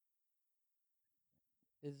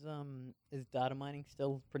Is data mining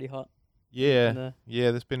still pretty hot? Yeah,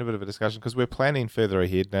 there's been a bit of a discussion because we're planning further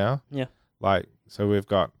ahead now. Yeah. So we've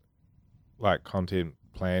got content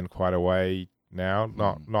planned quite a way now.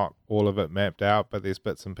 Not all of it mapped out, but there's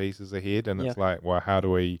bits and pieces ahead, and it's like, well, how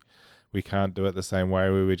do we can't do it the same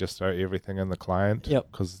way where we just throw everything in the client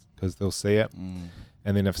because they'll see it. And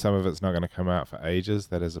then if some of it's not going to come out for ages,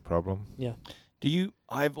 that is a problem. Yeah.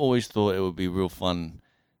 I've always thought it would be real fun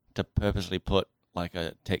to purposely put like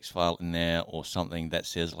a text file in there or something that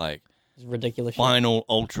says like it's ridiculous final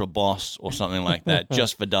ultra boss or something like that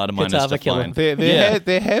just for data miners to find.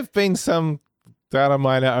 There have been some data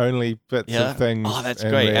miner only bits of things. Oh, that's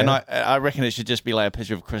great. And I reckon it should just be like a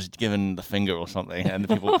picture of Chris giving the finger or something and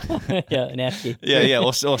the people an ASCII. Yeah,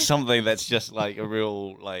 or something that's just like a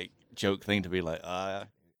real like joke thing to be like,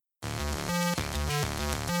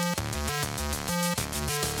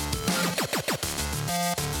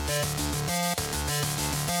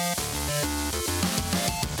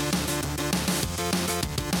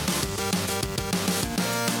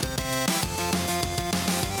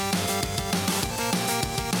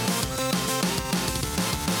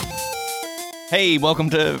 Hey, welcome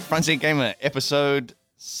to Front Seat Gamer, episode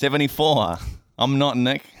 74. I'm not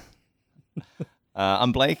Nick.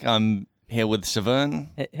 I'm Blake. I'm here with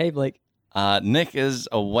Severn. Hey, Blake. Nick is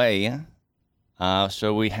away,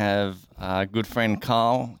 so we have our good friend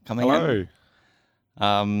Carl coming in.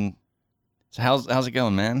 Hello. So how's it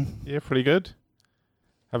going, man? Yeah, pretty good.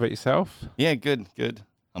 How about yourself? Yeah, good.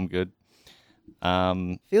 I'm good.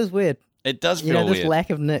 Feels weird. It does feel weird. This lack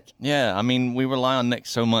of Nick. Yeah, I mean, we rely on Nick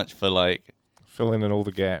so much for like filling in all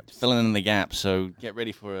the gaps. So get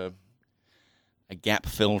ready for a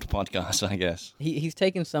gap-filled podcast, I guess. He's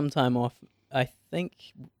taken some time off. I think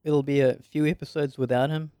it'll be a few episodes without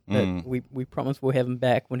him, but we promise we'll have him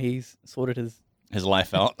back when he's sorted his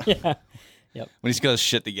life out. Yeah. Yep. When he's got his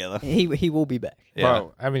shit together. He will be back. Yeah.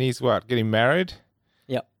 Well, I mean, he's getting married?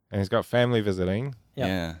 Yep. And he's got family visiting. Yep.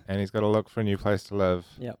 Yeah. And he's got to look for a new place to live.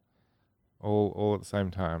 Yep. All at the same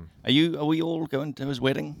time. Are we all going to his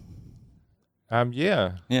wedding?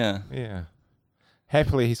 Yeah. Yeah.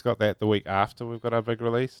 Happily, he's got that the week after we've got our big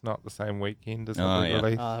release, not the same weekend as the big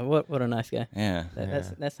release. What a nice guy. Yeah.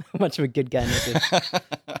 That's how much of a good guy Nick is.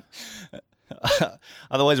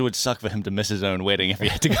 Otherwise, it would suck for him to miss his own wedding if he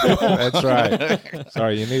had to go. That's right.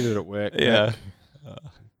 Sorry, you needed it at work. Yeah.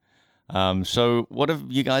 So what have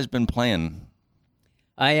you guys been playing?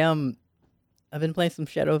 I've been playing some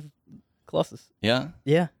Shadow of Colossus. Yeah?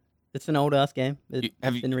 Yeah. It's an old ass game.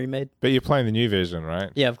 It's been remade. But you're playing the new version, right?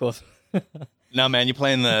 Yeah, of course. No, man, you're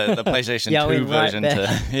playing the PlayStation 2 version.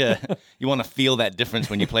 You want to feel that difference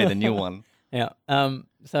when you play the new one. Yeah.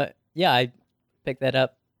 So yeah, I picked that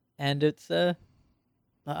up, and it's I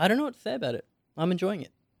don't know what to say about it. I'm enjoying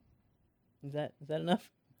it. Is that enough?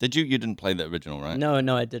 You didn't play the original, right?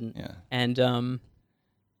 No, I didn't. Yeah. And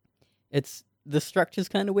it's the structure's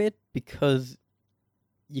kind of weird because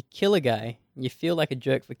you kill a guy, you feel like a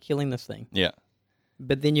jerk for killing this thing. Yeah.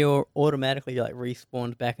 But then you're automatically like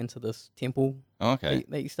respawned back into this temple that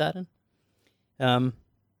you started. I'm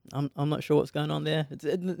not sure what's going on there.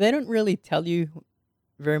 They don't really tell you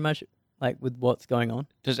very much like with what's going on.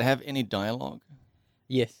 Does it have any dialogue?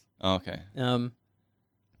 Yes. Oh, okay.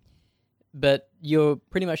 But you're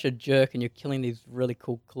pretty much a jerk and you're killing these really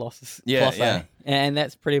cool colossi. Yeah. And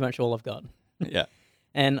that's pretty much all I've got. Yeah.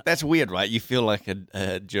 And that's weird, right? You feel like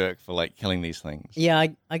a jerk for like killing these things. Yeah,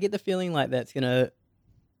 I get the feeling like that's gonna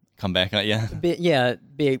come back at you.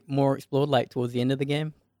 Be more explored like towards the end of the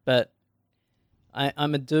game. But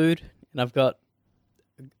I'm a dude and I've got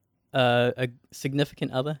a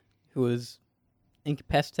significant other who is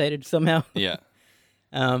incapacitated somehow. Yeah.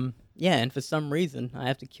 And for some reason I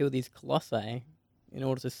have to kill these colossi in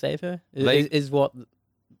order to save her. Is what.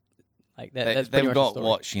 Like that, they've got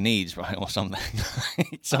what she needs, right, or something.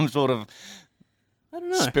 Some sort of I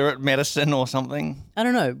don't know spirit medicine or something. I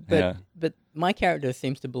don't know, but my character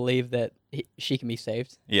seems to believe that she can be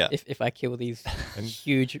saved. Yeah. If I kill these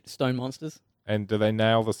huge stone monsters. And do they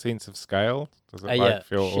nail the sense of scale? Does it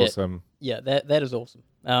feel awesome? Yeah, that is awesome.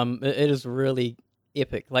 It is really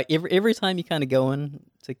epic. Like every time you kind of go in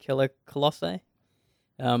to kill a colossi,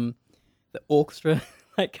 the orchestra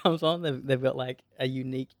like comes on. They've got like a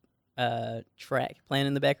unique track playing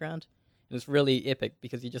in the background, and it's really epic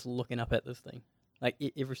because you're just looking up at this thing, like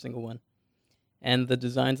every single one, and the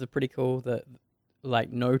designs are pretty cool. The like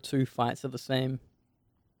no two fights are the same.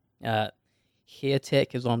 Hair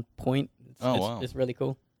tech is on point. It's really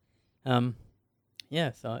cool. So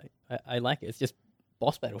I like it. It's just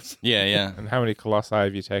boss battles. Yeah. And how many colossi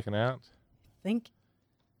have you taken out? I think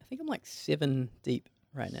I'm like 7 deep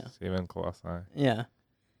right now. 7 colossi. Yeah.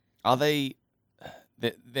 Are they?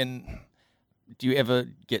 Then, do you ever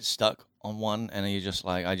get stuck on one, and are you just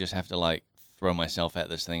like, I just have to like throw myself at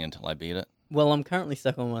this thing until I beat it? Well, I'm currently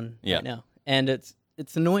stuck on one Yeah. right now, and it's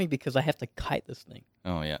annoying because I have to kite this thing,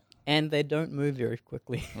 Oh yeah, and they don't move very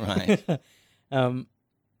quickly. right.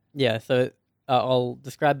 Yeah. So I'll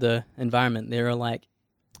describe the environment. There are like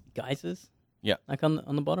geysers, Yeah. like on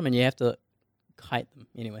the bottom, and you have to kite them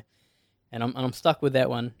anyway. And I'm stuck with that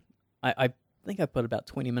one. I think I put about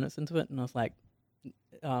 20 minutes into it, and I was like,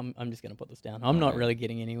 I'm just gonna put this down. I'm not Right. really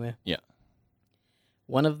getting anywhere. Yeah.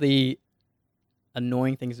 One of the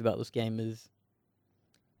annoying things about this game is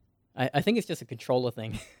I think it's just a controller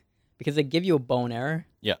thing because they give you a bow and arrow.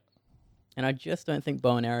 Yeah. And I just don't think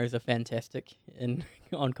bow and arrows are fantastic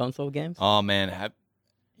on console games. Oh man,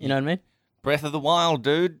 You know what I mean? Breath of the Wild,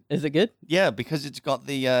 dude. Is it good? Yeah, because it's got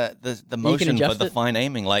the motion for adjust the it? fine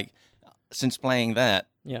aiming. Like since playing that,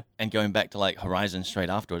 Yeah. and going back to like Horizon straight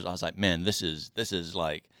afterwards, I was like, man, this is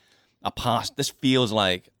like a past. This feels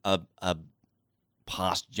like a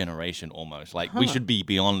past generation almost. Like we Huh. should be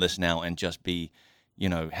beyond this now and just be,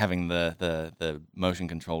 having the motion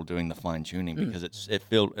control doing the fine tuning because it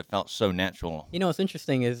felt so natural. You know what's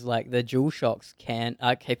interesting is like the DualShocks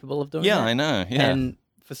are capable of doing Yeah, that. I know. Yeah, And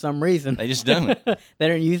for some reason they just don't. they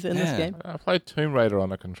don't use it in this Yeah. game. I played Tomb Raider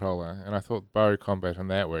on a controller, and I thought bow combat on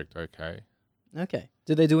that worked okay. Okay.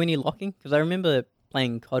 Do they do any locking? Because I remember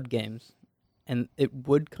playing COD games, and it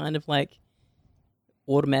would kind of like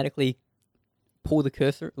automatically pull the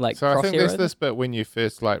cursor, like So I think crosshair there's over. this bit when you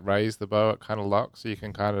first like raise the bow, it kind of locks, so you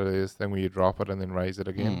can kind of do this thing where you drop it and then raise it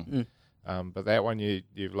again. But that one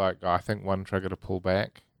you've like I think one trigger to pull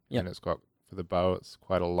back, Yep. and it's got for the bow it's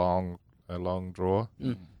quite a long draw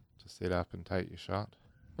Mm. to set up and take your shot.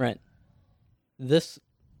 Right.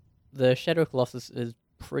 The Shadow Colossus is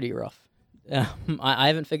pretty rough. I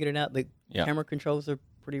haven't figured it out. The Yeah. camera controls are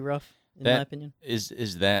pretty rough, in That- my opinion.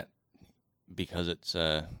 Is that because it's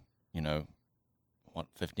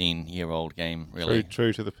 15-year-old game really?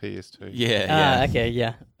 True to the PS2. Yeah, Okay,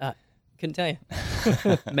 yeah. Couldn't tell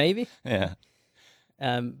you. Maybe. yeah.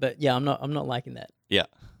 But yeah, I'm not liking that. Yeah.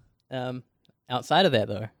 Outside of that,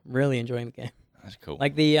 though, really enjoying the game. That's cool.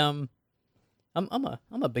 Like the I'm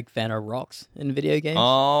a big fan of rocks in video games.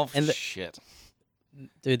 Oh and the- shit!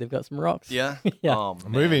 Dude, they've got some rocks. Yeah. Yeah. Oh,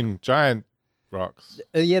 man. Moving giant rocks,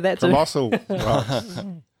 Yeah, that's colossal rocks.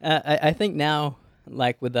 I think now,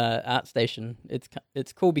 like with ArtStation,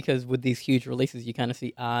 it's cool because with these huge releases, you kind of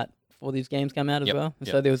see art for these games come out as Yep, well. And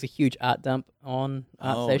yep. so there was a huge art dump on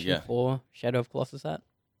Oh, ArtStation yeah. for Shadow of Colossus art.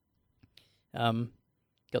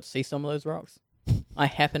 Got to see some of those rocks. I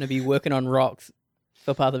happen to be working on rocks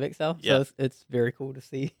for Path of Exile, Yeah. so it's very cool to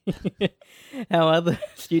see how other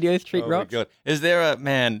studios treat Oh my rocks. God. Is there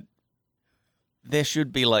there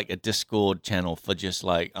should be like a Discord channel for just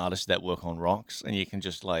like artists that work on rocks, and you can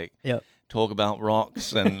just like Yep. talk about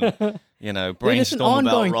rocks and Dude, it's an brainstorm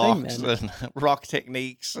about ongoing thing, rocks man. and rock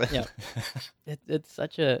techniques. Yeah. It's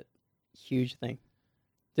such a huge thing.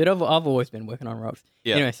 Dude, I've always been working on rocks.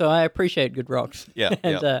 Yeah. Anyway, so I appreciate good rocks. Yeah,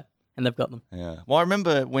 and yeah. and they've got them. Yeah. Well, I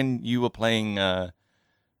remember when you were playing the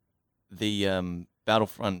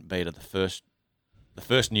Battlefront beta, the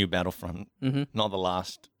first new Battlefront, Mm-hmm. not the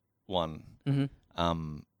last one. Mhm.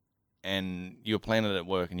 And you were playing it at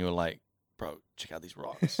work, and you were like, "Bro, check out these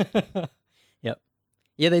rocks." Yep.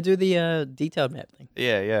 Yeah, they do the detailed map thing.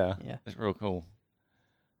 yeah, yeah, Yeah. it's real cool.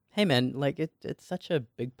 Hey man, like it's such a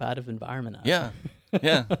big part of environment art. Yeah,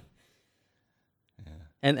 yeah.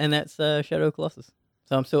 And that's Shadow of Colossus.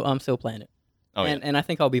 So I'm still playing it. Oh yeah. and I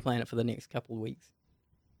think I'll be playing it for the next couple of weeks.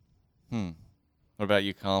 What about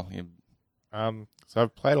you, Carl? So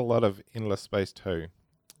I've played a lot of Endless Space 2,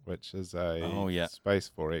 which is a Oh, yeah. Space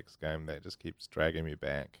 4X game that just keeps dragging me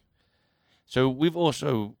back. So we've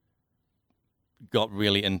also got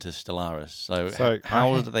really into Stellaris. So, So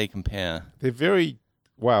how I- do they compare? They're very,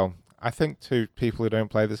 well, I think to people who don't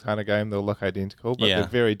play this kind of game, they'll look identical, but Yeah. they're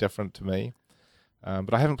very different to me.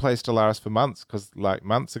 But I haven't played Stellaris for months because, like,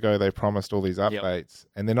 months ago they promised all these updates,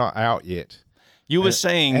 and they're not out yet. You were And-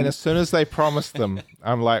 saying, And as soon as they promised them,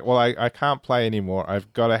 I'm like, well, I can't play anymore.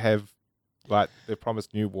 I've got to have, like, they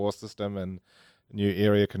promised new war system and new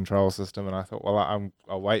area control system, and I thought, well,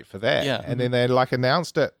 I'll wait for that. Yeah. And then they, like,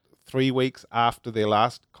 announced it 3 weeks after their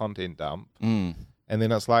last content dump, Mm, and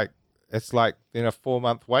then it's like then a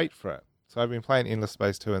 4-month wait for it. So I've been playing Endless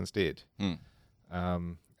Space 2 instead. Hmm.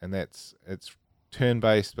 And it's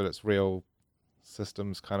turn-based, but it's real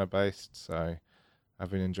systems kind of based, so I've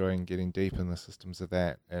been enjoying getting deep in the systems of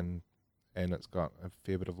that, and it's got a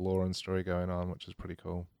fair bit of lore and story going on, which is pretty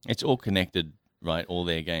cool. it's all connected right? All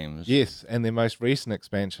their games. Yes, and their most recent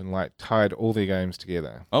expansion like tied all their games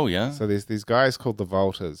together. Oh yeah. So there's these guys called the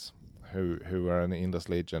Vaulters who are in Endless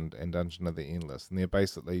Legend and Dungeon of the Endless, and they're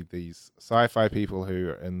basically these sci-fi people who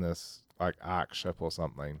are in this like Ark ship or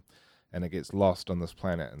something, and it gets lost on this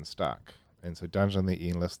planet and stuck. And so Dungeon of the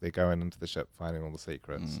Endless, they're going into the ship finding all the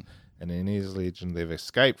secrets. And in Endless Legend, they've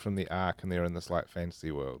escaped from the Ark and they're in this like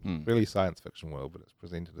fantasy world, really science fiction world, but it's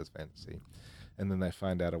presented as fantasy. And then they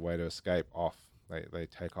find out a way to escape off. They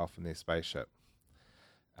take off in their spaceship,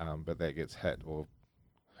 but that gets hit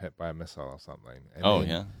by a missile or something. And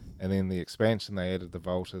And then the expansion, they added the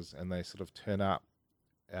Vaulters, and they sort of turn up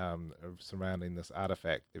surrounding this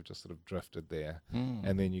artifact. They've just sort of drifted there,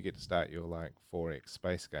 and then you get to start your like 4X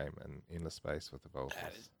space game in Endless Space with the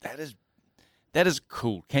Vaulters. That is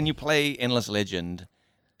cool. Can you play Endless Legend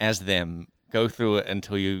as them? Go through it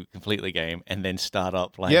until you complete the game, and then start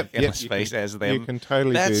up like Endless Space as them. You can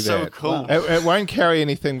totally do that. That's so cool. Wow. It won't carry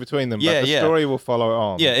anything between them, but the story will follow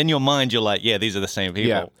on. Yeah, in your mind, you're like, these are the same people.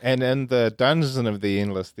 Yeah, and in the Dungeon of the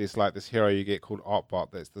Endless, there's like this hero you get called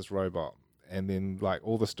Opbot. That's this robot, and then like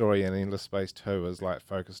all the story in Endless Space 2 is like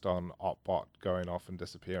focused on Opbot going off and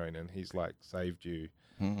disappearing, and he's like saved you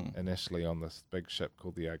initially on this big ship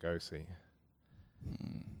called the Argosy.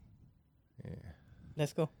 Yeah,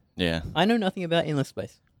 That's cool. Yeah. I know nothing about Endless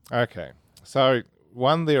Space. Okay. So,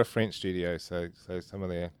 they're a French studio, so some of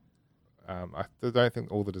their... I don't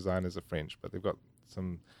think all the designers are French, but they've got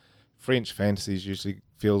some... French fantasies usually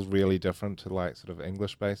feels really different to, like, sort of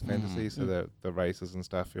English-based fantasy, so the races and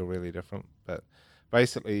stuff feel really different. But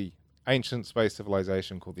basically, ancient space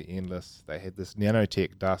civilization called the Endless, they had this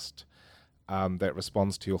nanotech dust that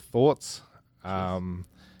responds to your thoughts.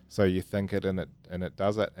 So you think it and it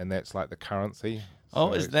does it, and that's like the currency.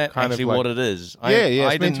 Oh, so is that kind actually of like, what it is? Yeah.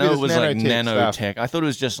 I didn't know it was like nanotech. Stuff. I thought it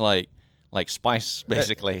was just like spice,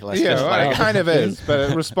 basically. It kind of is,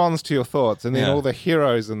 but it responds to your thoughts. And then all the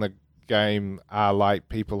heroes in the game are like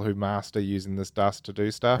people who master using this dust to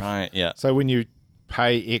do stuff. Right, yeah. So when you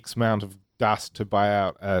pay X amount of dust to buy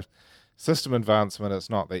out a system advancement, it's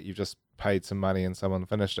not that you just paid some money and someone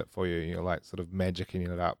finished it for you. You're like sort of magicking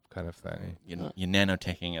it up kind of thing. You're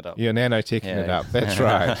nanoteching it up. You're nanoteching it up. That's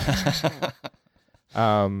right.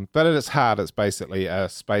 But at its heart, it's basically a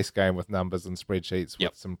space game with numbers and spreadsheets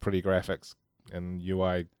with some pretty graphics and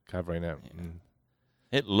UI covering it. Yeah.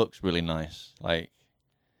 It looks really nice, like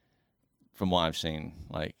from what I've seen.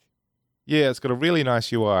 Like, yeah, it's got a really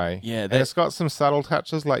nice UI. Yeah, and it's got some subtle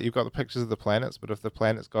touches, like you've got the pictures of the planets, but if the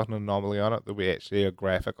planet's got an anomaly on it, there'll be actually a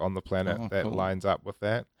graphic on the planet that lines up with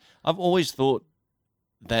that. I've always thought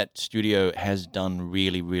that studio has done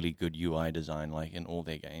really, really good UI design, like in all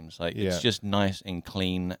their games. Like it's just nice and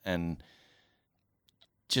clean and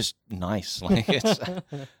just nice. Like it's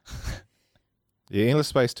Yeah, Endless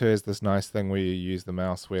Space 2 has this nice thing where you use the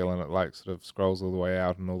mouse wheel and it like sort of scrolls all the way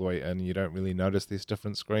out and all the way in. You don't really notice these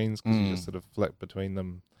different screens because you just sort of flip between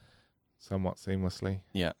them somewhat seamlessly.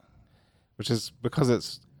 Yeah. Which is because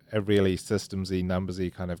it's a really systemsy,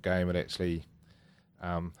 numbersy kind of game. It actually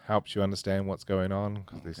helps you understand what's going on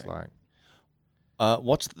because there's like...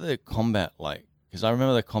 what's the combat like? Because I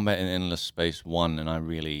remember the combat in Endless Space 1 and I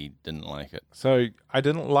really didn't like it. So I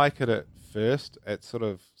didn't like it at first. It sort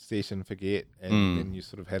of set and forget and then you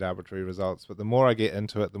sort of had arbitrary results. But the more I get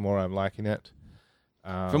into it, the more I'm liking it.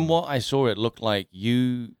 From what I saw, it looked like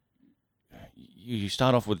you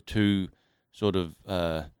start off with two sort of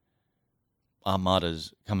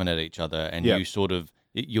armadas coming at each other and you sort of...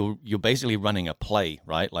 You're basically running a play,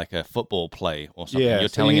 right? Like a football play or something. Yeah, you're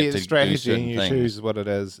so telling you it get to strategy do certain and you things. choose what it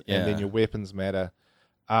is, and then your weapons matter.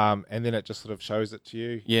 And then it just sort of shows it to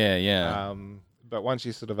you. Yeah. But once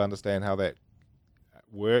you sort of understand how that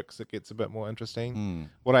works, it gets a bit more interesting.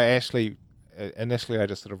 What I actually... Initially, I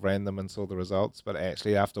just sort of ran them and saw the results, but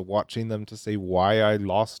actually after watching them to see why I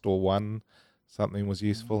lost or won, something was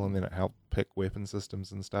useful, and then it helped pick weapon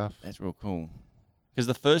systems and stuff. That's real cool. Because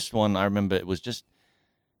the first one, I remember it was just...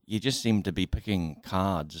 You just seemed to be picking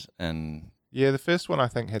cards and... Yeah, the first one I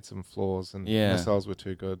think had some flaws and missiles were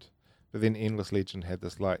too good. But then Endless Legend had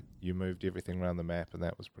this, like, you moved everything around the map and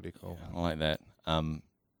that was pretty cool. Yeah, I like that.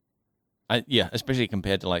 Especially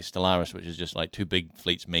compared to, like, Stellaris, which is just, like, two big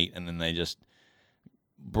fleets meet and then they just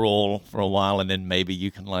brawl for a while and then maybe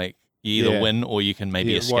you can, like, you either win or you can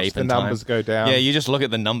maybe escape watch the in time. numbers go down. Yeah, you just look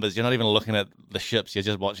at the numbers. You're not even looking at the ships. You're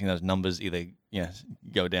just watching those numbers either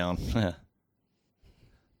go down.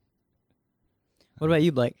 What about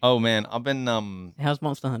you, Blake? Oh man, I've been How's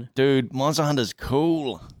Monster Hunter? dude, Monster Hunter's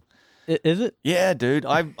cool. Is it? Yeah, dude.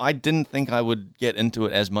 I didn't think I would get into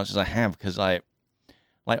it as much as I have because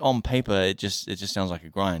on paper it just sounds like a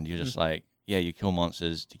grind. You're just like, you kill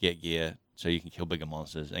monsters to get gear, so you can kill bigger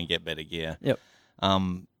monsters and get better gear. Yep.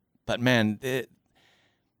 But man,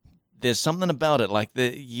 there's something about it. Like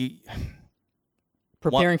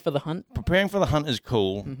preparing for the hunt. Preparing for the hunt is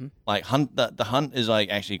cool. Mm-hmm. Like the hunt is like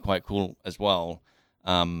actually quite cool as well.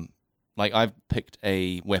 Like I've picked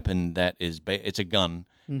a weapon that is it's a gun,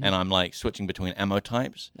 mm-hmm. and I'm like switching between ammo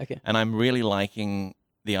types. Okay. And I'm really liking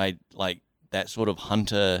like that sort of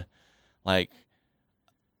hunter, like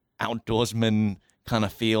outdoorsman kind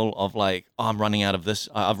of feel of like, oh, I'm running out of this.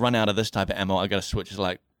 I've run out of this type of ammo. I got to switch to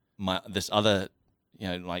like this other,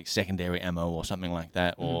 like secondary ammo or something like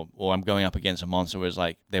that. Mm-hmm. Or I'm going up against a monster where it's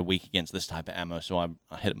like they're weak against this type of ammo, so I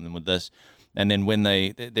hit them with this. And then when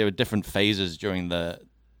there are different phases during the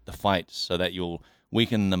fights, so that you'll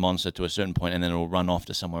weaken the monster to a certain point and then it'll run off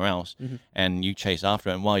to somewhere else, mm-hmm. and you chase after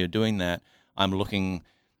it. And while you're doing that, I'm looking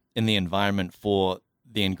in the environment for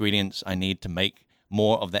the ingredients I need to make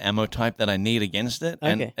more of the ammo type that I need against it.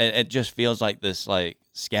 Okay. And it just feels like this like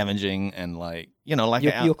scavenging and like, like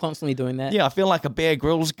you're constantly doing that. Yeah, I feel like a Bear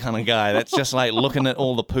Grylls kind of guy that's just like looking at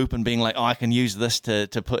all the poop and being like, oh, I can use this to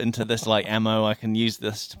put into this like ammo. I can use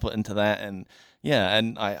this to put into that. And yeah,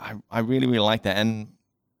 and I really, really like that. And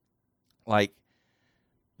like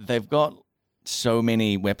they've got so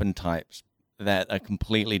many weapon types that are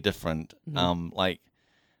completely different. Mm-hmm.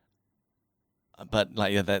 But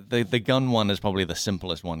like the gun one is probably the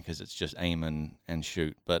simplest one because it's just aim and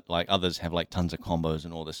shoot. But like others have like tons of combos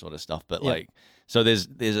and all this sort of stuff. But like, so there's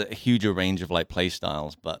a huger range of like play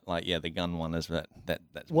styles. But like, yeah, the gun one is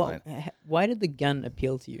that's mine. Why did the gun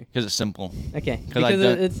appeal to you? Because it's simple. Okay, because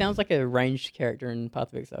it sounds like a ranged character in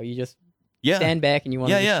Path of Exile. You just stand back and you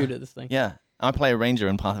want to shoot at this thing. Yeah, I play a ranger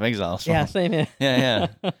in Path of Exile. So. Yeah, same here. Yeah.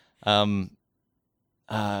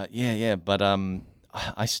 But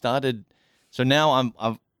I started. So now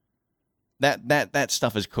I've that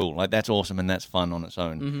stuff is cool. Like that's awesome and that's fun on its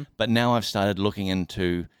own. Mm-hmm. But now I've started looking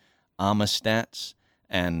into armor stats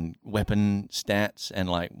and weapon stats and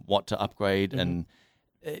like what to upgrade, and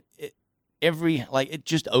it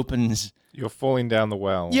just opens. You're falling down the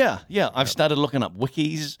well. Yeah. I've started looking up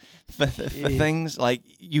wikis for things. Like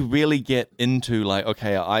you really get into like,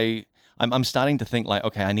 okay, I'm starting to think like,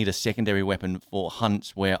 okay, I need a secondary weapon for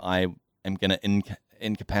hunts where I am going to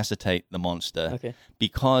incapacitate the monster. Okay.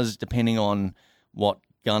 Because depending on what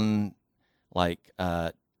gun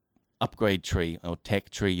upgrade tree or tech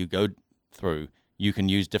tree you go through, you can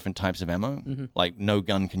use different types of ammo. Mm-hmm. Like no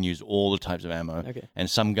gun can use all the types of ammo. Okay. And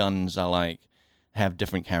some guns are like have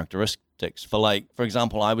different characteristics. For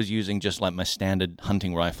example, I was using just like my standard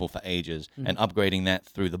hunting rifle for ages and upgrading that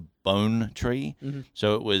through the bone tree. Mm-hmm.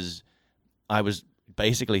 So I was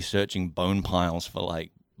basically searching bone piles for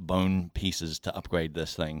like bone pieces to upgrade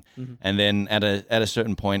this thing. Mm-hmm. And then at a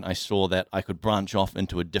certain point I saw that I could branch off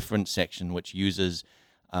into a different section which uses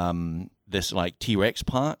this like T-Rex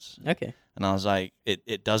parts. Okay. And I was like,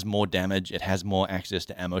 it does more damage, it has more access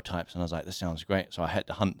to ammo types, and I was like, this sounds great. So I had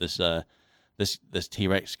to hunt this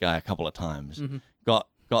T-Rex guy a couple of times. Mm-hmm. Got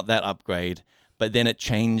that upgrade, but then it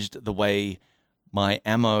changed the way my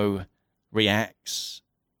ammo reacts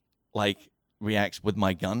with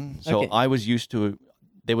my gun. So I was used to,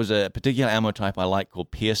 there was a particular ammo type I like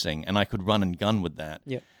called piercing, and I could run and gun with that.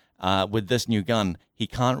 Yep. With this new gun, he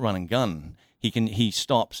can't run and gun. He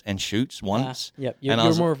stops and shoots once. Yep.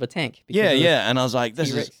 You're more of a tank. Yeah. And I was like,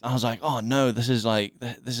 oh no, this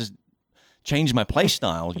is changed my play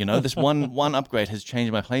style. This one upgrade has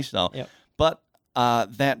changed my play style. Yep. But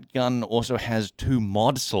that gun also has 2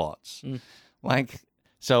 mod slots.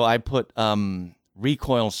 So I put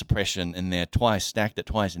recoil suppression in there twice, stacked it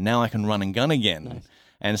twice, and now I can run and gun again. Nice.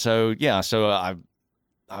 And so I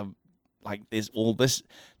like there's all this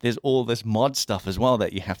mod stuff as well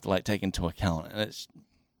that you have to like take into account, and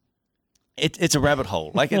it's a rabbit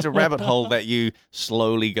hole. Like it's a rabbit hole that you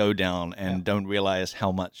slowly go down and don't realize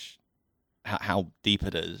how deep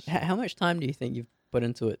it is. How much time do you think you've put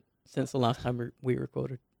into it since the last time we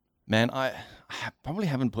recorded? Man, I probably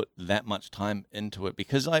haven't put that much time into it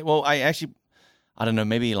because I don't know,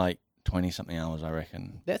 maybe like 20-something hours, I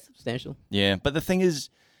reckon. That's substantial. Yeah, but the thing is,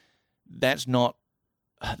 that's not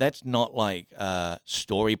like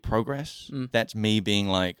story progress. That's me being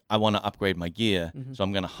like, I want to upgrade my gear, so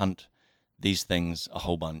I'm going to hunt these things a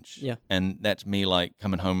whole bunch. Yeah. And that's me like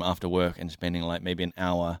coming home after work and spending like maybe an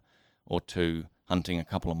hour or 2 hunting a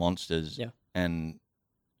couple of monsters. Yeah. And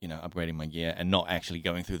upgrading my gear and not actually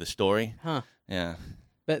going through the story. Huh. Yeah.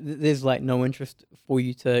 But there's like no interest for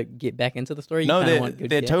you to get back into the story? No,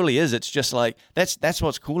 there totally is. It's just like, that's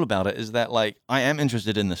what's cool about it, is that like, I am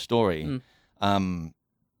interested in the story. But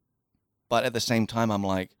at the same time, I'm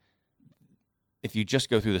like, if you just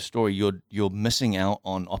go through the story, you're missing out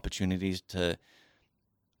on opportunities to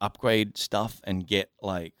upgrade stuff and get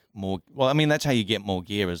like more. Well, I mean, that's how you get more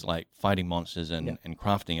gear, is like fighting monsters and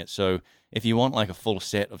crafting it. So if you want like a full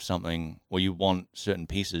set of something, or you want certain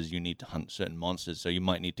pieces, you need to hunt certain monsters. So you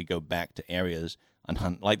might need to go back to areas and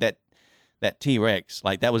hunt like that T-Rex.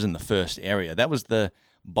 Like that was in the first area. That was the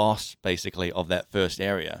boss basically of that first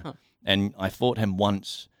area. Huh. And I fought him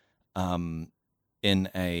once in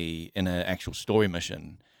a actual story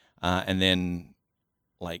mission, and then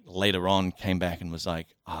like later on came back and was like,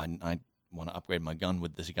 I want to upgrade my gun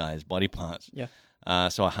with this guy's body parts. Yeah.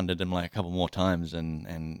 So I hunted him like a couple more times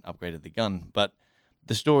and upgraded the gun. But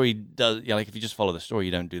the story does, like if you just follow the story,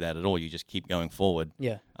 you don't do that at all. You just keep going forward.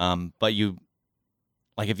 Yeah. But you,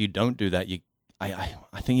 like if you don't do that,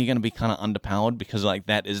 I think you're going to be kind of underpowered, because like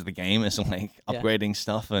that is the game. It's like upgrading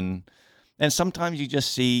stuff, and sometimes you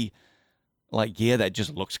just see like gear that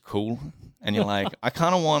just looks cool, and you're like, I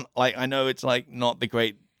kind of want, like, I know it's like not the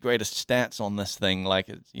greatest stats on this thing, like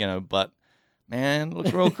it's, but man, it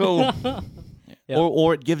looks real cool. Yeah.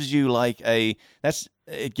 Or it gives you like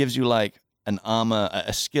it gives you like an armor,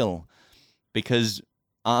 a skill, because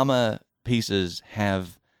armor pieces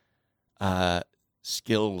have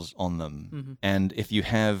skills on them. Mm-hmm. And if you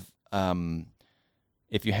have armor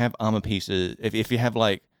pieces, if you have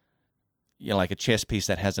like like a chest piece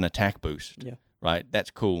that has an attack boost, right,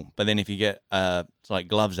 that's cool. But then if you get like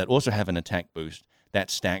gloves that also have an attack boost, that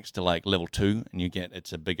stacks to like level 2, and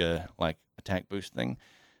it's a bigger like attack boost thing.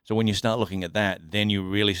 So when you start looking at that, then you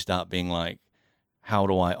really start being like, how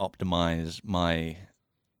do I optimize my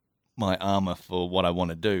armor for what I want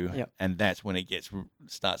to do? Yep. And that's when it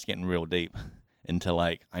starts getting real deep into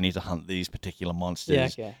like, I need to hunt these particular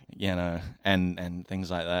monsters, and things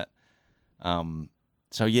like that.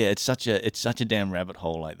 So yeah, it's such a damn rabbit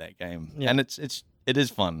hole, like that game, and it is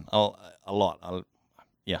fun a lot. I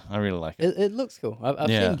really like it. It looks cool. I've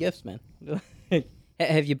seen GIFs, man.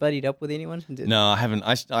 Have you buddied up with anyone? No, I haven't.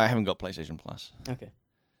 I haven't got PlayStation Plus. Okay.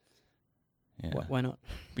 Yeah. Why not?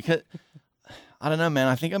 Because I don't know, man.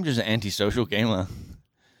 I think I'm just an antisocial gamer.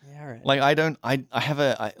 Yeah, all right. Like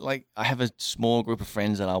I have a small group of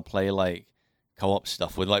friends that I'll play like co-op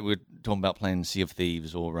stuff with. Like we were talking about playing Sea of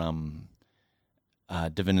Thieves or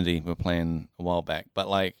Divinity. We were playing a while back. But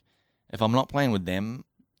like, if I'm not playing with them,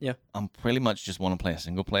 I'm pretty much just want to play a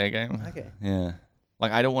single player game. Okay. Yeah.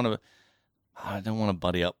 Like I don't want to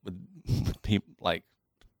buddy up with people like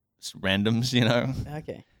randoms,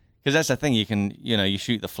 Okay. Because that's the thing. You can, you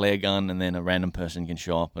shoot the flare gun, and then a random person can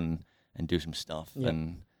show up and do some stuff,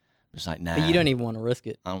 and it's like, nah. But you don't even want to risk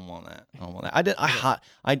it. I don't want that.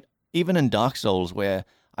 I even in Dark Souls, where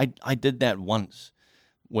I did that once,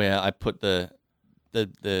 where I put the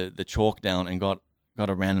chalk down and got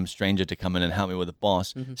a random stranger to come in and help me with the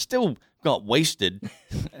boss. Mm-hmm. Still got wasted.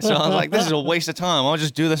 So I was like, this is a waste of time. I'll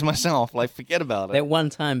just do this myself. Like, forget about it. That one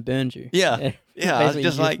time burned you. Yeah. Yeah. I was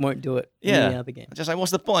just like, won't do it in any other game. Just like,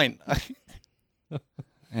 what's the point?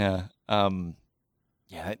 Yeah.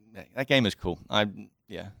 That game is cool.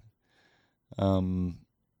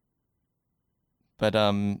 But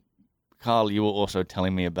Carl, you were also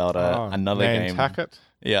telling me about another game. Nantucket.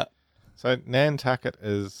 Yeah. So Nantucket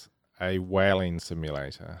is a whaling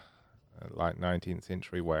simulator, like 19th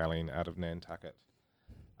century whaling out of Nantucket.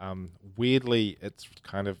 Weirdly, it's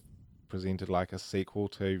kind of presented like a sequel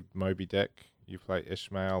to Moby Dick. You play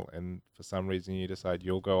Ishmael, and for some reason you decide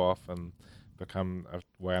you'll go off and become a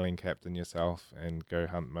whaling captain yourself and go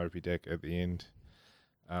hunt Moby Dick at the end.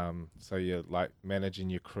 So you're like managing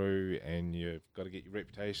your crew, and you've got to get your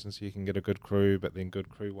reputation so you can get a good crew, but then good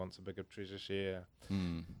crew wants a bigger treasure share.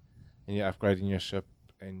 And you're upgrading your ship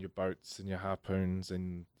and your boats and your harpoons,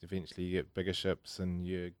 and eventually you get bigger ships, and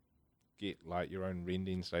you get like your own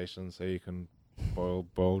rending station so you can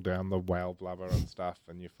boil down the whale blubber and stuff,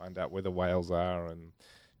 and you find out where the whales are, and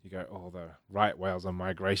you go, oh, the right whales are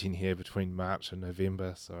migrating here between March and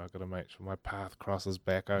November, so I've got to make sure my path crosses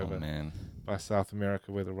back over by South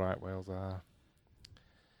America where the right whales are.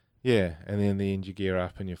 Yeah, and then in the end you gear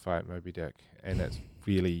up and you fight Moby Dick, and it's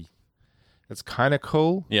kind of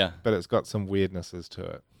cool, but it's got some weirdnesses to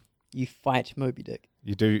it. You fight Moby Dick.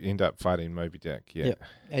 You do end up fighting Moby Dick, yeah. Yep.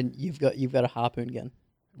 And you've got a harpoon gun.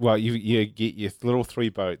 Well, you get your little 3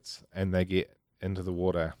 boats, and they get into the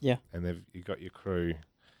water. Yeah. And you got your crew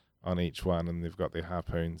on each one, and they've got their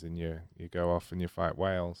harpoons, and you go off and you fight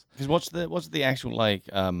whales. Because what's the actual UI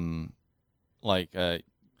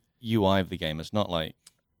of the game? It's not like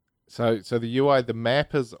so the UI, the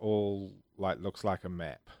map is all like looks like a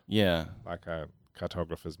map. Yeah. Like a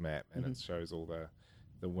cartographer's map, and it shows all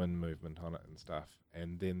the wind movement on it and stuff.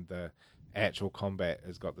 And then actual combat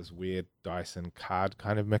has got this weird dice and card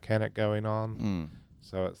kind of mechanic going on.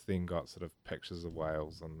 So it's then got sort of pictures of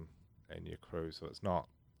whales and your crew. So it's not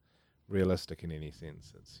realistic in any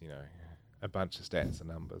sense. It's, you know, a bunch of stats and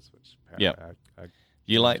numbers, which I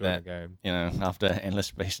you like that game. You know, after Endless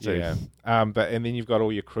Space 2. Yeah. And then you've got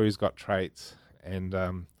all your crew's got traits, and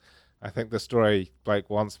I think the story Blake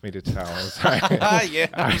wants me to tell is yeah,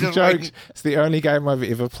 I joked, it's the only game I've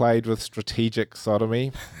ever played with strategic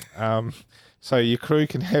sodomy. So your crew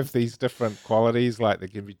can have these different qualities, like they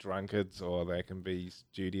can be drunkards or they can be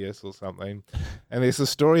studious or something. And there's a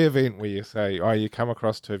story event where you say, oh, you come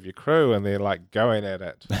across two of your crew and they're like going at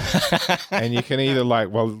it. And you can either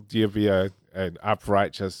like, well, do you be an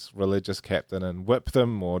uprighteous religious captain and whip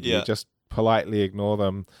them, or do you just politely ignore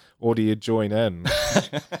them, or do you join in?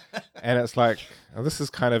 And it's like, oh, this is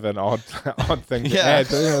kind of an odd thing to add.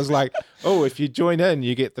 But it was like, oh, if you join in,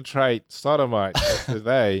 you get the trait sodomite,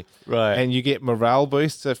 right? And you get morale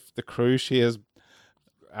boosts if the crew shares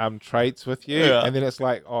traits with you, and then it's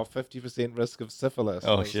like, oh, 50% risk of syphilis.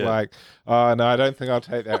 Oh, shit. It's like, oh no, I don't think I'll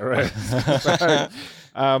take that risk.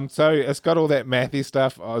 So it's got all that mathy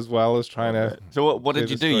stuff as well as trying to. So what did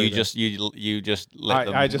you do? You just let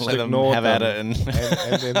them. I just ignored them, have at it,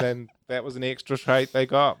 and then that was an extra trait they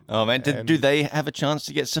got. Oh man, do they have a chance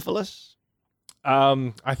to get syphilis?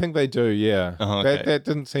 I think they do. Yeah, okay. That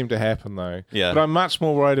didn't seem to happen though. Yeah, but I'm much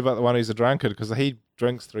more worried about the one who's a drunkard, because he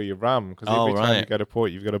drinks through your rum. Because every time you go to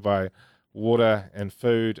port, you've got to buy water and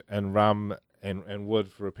food and rum and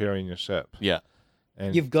wood for repairing your ship. Yeah,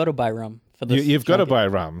 and you've got to buy rum. You've got to buy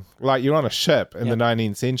rum. Like, you're on a ship in the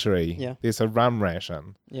 19th century. Yeah. There's a rum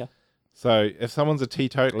ration. Yeah. So if someone's a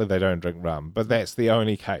teetotaler, they don't drink rum, but that's the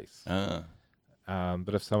only case. But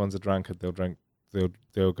if someone's a drunkard,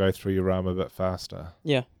 they'll go through your rum a bit faster.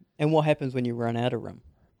 Yeah. And what happens when you run out of rum?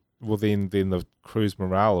 Well, then the crew's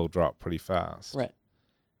morale will drop pretty fast. Right.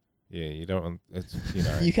 Yeah, you don't want, it's, you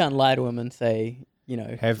know. You can't lie to them and say, you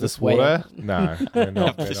know, have this water? No, we're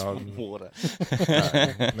not. Have this water.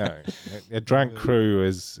 No. A drunk crew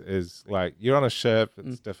is like, you're on a ship.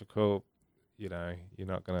 It's difficult. You know, you're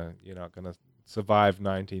not gonna survive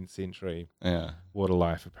 19th century water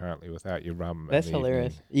life apparently without your rum. That's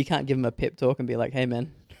hilarious. You can't give them a pep talk and be like, "Hey,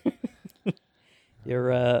 man,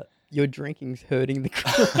 your drinking's hurting the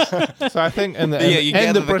crew." So I think in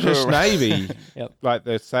the British Navy, like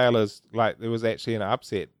the sailors, like there was actually an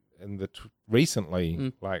upset in the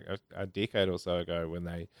recently, like a decade or so ago, when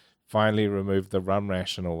they finally removed the rum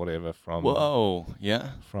ration or whatever from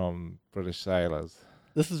from British sailors.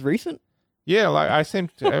 This is recent. Yeah, like I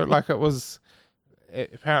seemed to, like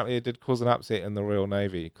apparently it did cause an upset in the Royal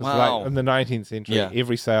Navy, because like in the 19th century,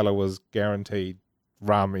 every sailor was guaranteed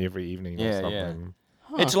rum every evening or something. Yeah.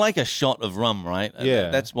 Huh. It's like a shot of rum, right? Yeah,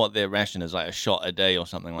 that's what their ration is, like a shot a day or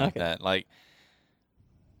something like that. Like,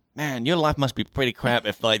 man, your life must be pretty crap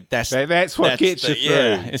if like that's what gets you through.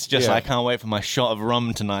 Yeah, it's just I can't wait for my shot of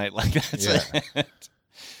rum tonight. Like that's it.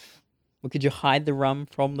 Well, could you hide the rum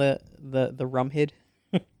from the rum head?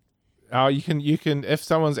 Oh, you can if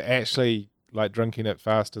someone's actually like drinking it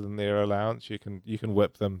faster than their allowance, you can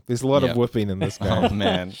whip them. There's a lot of whipping in this game. Oh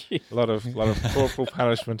man, a lot of corporal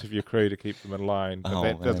punishment of your crew to keep them in line,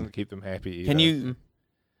 but doesn't keep them happy either. Can you?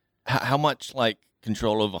 How much like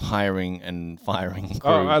control over hiring and firing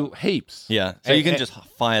crew? Oh, heaps. Yeah, so you can just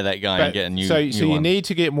fire that guy and get a new. So you need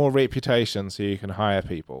to get more reputation so you can hire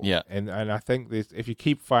people. Yeah, and I think if you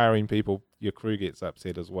keep firing people, your crew gets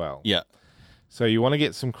upset as well. Yeah. So you want to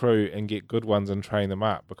get some crew and get good ones and train them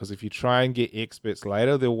up, because if you try and get experts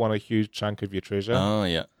later, they'll want a huge chunk of your treasure. Oh,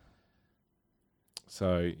 yeah.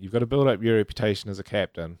 So you've got to build up your reputation as a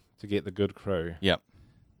captain to get the good crew. Yep.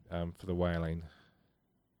 For the whaling.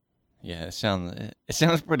 Yeah, it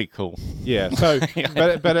sounds pretty cool. Yeah. So,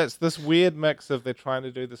 but it's this weird mix of they're trying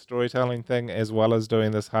to do the storytelling thing as well as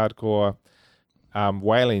doing this hardcore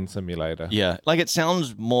whaling simulator. Yeah, like it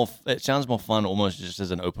sounds more fun almost just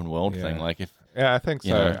as an open world thing. Like I think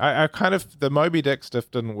so. I kind of, the Moby Dick stuff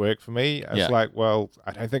didn't work for me. It's like, well,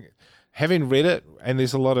 I don't think, having read it, and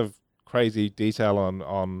there's a lot of crazy detail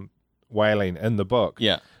on whaling in the book.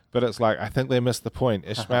 Yeah, but it's like, I think they missed the point.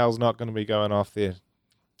 Ishmael's not going to be going off there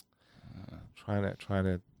trying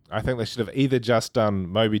to. I think they should have either just done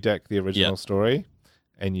Moby Dick, the original story,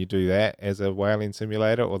 and you do that as a whaling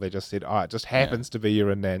simulator, or they just said, it just happens to be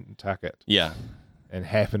you're in Nantucket. Yeah. And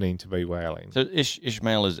happening to be whaling. So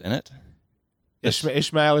Ishmael is in it?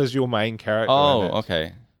 Ishmael is your main character. Oh,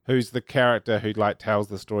 okay. Who's the character who like tells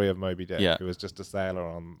the story of Moby Dick, who was just a sailor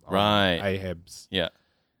on Ahab's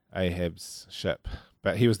ship.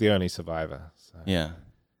 But he was the only survivor. So. Yeah.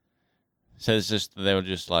 So it's just, they were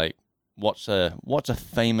just like, what's a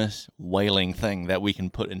famous whaling thing that we can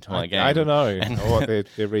put into our game? I don't know what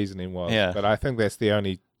their reasoning was, Yeah. but I think that's the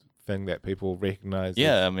only thing that people recognize.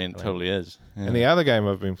 Yeah, I mean, it totally is. Yeah. And the other game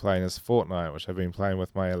I've been playing is Fortnite, which I've been playing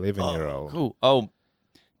with my 11-year-old. Cool. Oh,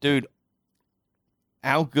 dude,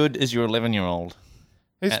 how good is your 11-year-old?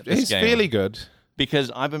 He's fairly good.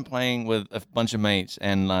 Because I've been playing with a bunch of mates,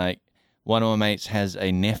 and like one of my mates has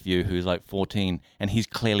a nephew who's like 14, and he's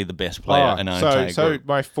clearly the best player in our entire group.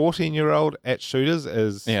 My 14-year-old at shooters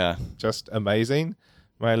is just amazing.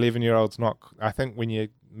 My 11-year-old's not. I think when you're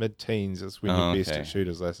mid-teens is when you're best at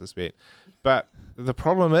shooters, I suspect. But the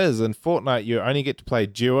problem is, in Fortnite, you only get to play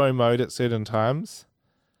duo mode at certain times.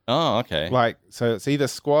 Oh, okay. Like, so it's either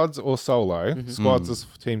squads or solo. Mm-hmm. Squads is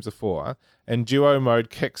teams of 4. And duo mode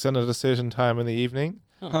kicks in at a certain time in the evening.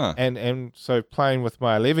 Huh. And so playing with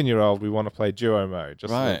my 11-year-old, we want to play duo mode.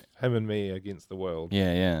 Just right. him and me against the world.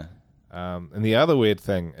 Yeah, yeah. And the other weird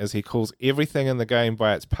thing is he calls everything in the game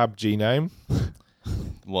by its PUBG name.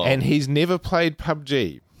 Whoa. And he's never played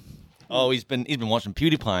PUBG. Oh, he's been watching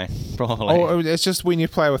PewDiePie, probably. Oh, it's just when you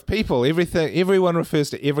play with people, everyone refers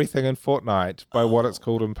to everything in Fortnite by what it's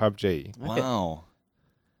called in PUBG. Wow.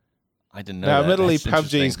 I didn't know now, that. admittedly,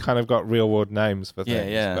 That's PUBG's kind of got real world names for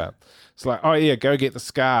things. Yeah. But it's like, oh yeah, go get the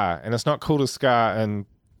Scar, and it's not called a Scar in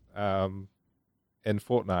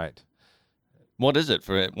Fortnite. What is it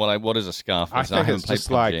for it? What is a Scar for? I think haven't it's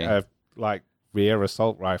played just PUBG. like rare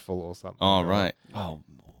assault rifle or something. Oh right. Oh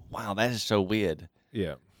wow, that is so weird.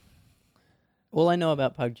 Yeah. All I know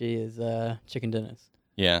about PUBG is chicken dinners.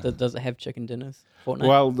 Yeah. Does it have chicken dinners? Fortnite?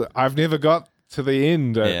 Well, I've never got to the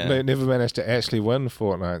end. Yeah. Never managed to actually win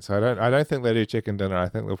Fortnite, so I don't think they do chicken dinner. I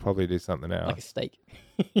think they'll probably do something else. Like a steak.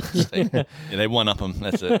 Yeah, they one up them.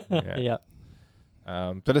 That's it. Yeah.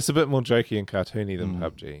 But it's a bit more jokey and cartoony than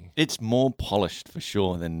PUBG. It's more polished for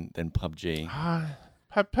sure than PUBG.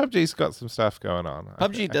 PUBG's got some stuff going on.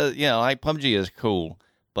 PUBG does, yeah. Like PUBG is cool,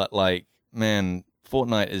 but like, man,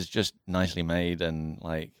 Fortnite is just nicely made and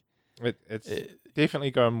like it's definitely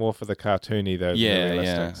going more for the cartoony though. Yeah, than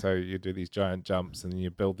realistic. yeah. So you do these giant jumps and then you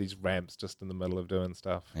build these ramps just in the middle of doing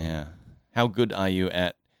stuff. Yeah. How good are you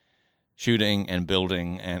at shooting and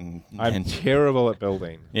building and? I'm terrible at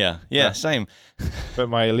building. Yeah, same. But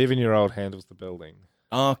my 11-year-old handles the building.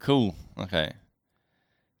 Oh, cool. Okay.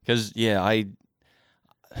 Because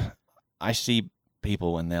I see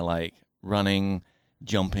people and they're like running,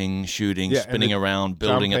 jumping, shooting, spinning around,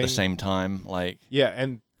 building at the same time. Like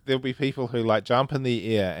and there'll be people who like jump in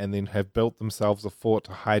the air and then have built themselves a fort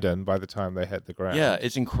to hide in by the time they hit the ground. Yeah,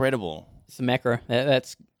 it's incredible. It's a macro.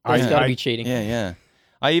 That's got to be cheating. Yeah.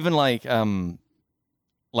 I even like what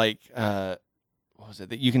was it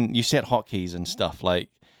that you set hotkeys and stuff like,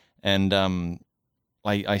 and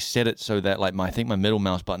I set it so that like I think my middle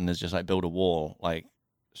mouse button is just like build a wall like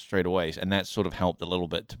straight away, and that sort of helped a little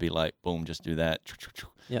bit to be like boom, just do that.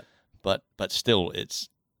 Yep. But still, it's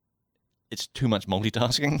too much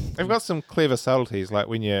multitasking. They've got some clever subtleties, like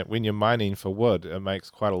when you're mining for wood, it makes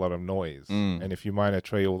quite a lot of noise, and if you mine a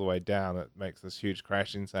tree all the way down, it makes this huge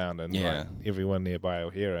crashing sound, and like, everyone nearby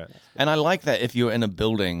will hear it. And I like that if you're in a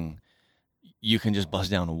building, you can just bust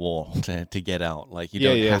down a wall to get out. Like you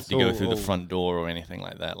don't have to go through the front door or anything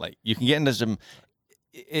like that. Like you can get into some.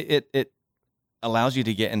 It allows you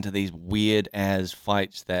to get into these weird as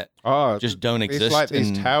fights that just don't exist. It's like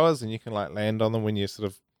these towers, and you can like land on them when you sort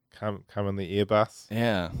of come in the airbus.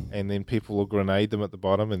 Yeah. And then people will grenade them at the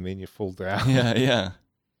bottom, and then you fall down. Yeah.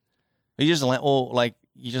 You just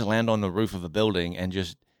land on the roof of a building and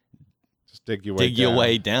just dig your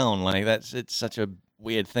way down. Like it's such a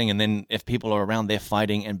weird thing. And then if people are around, they're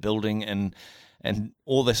fighting and building and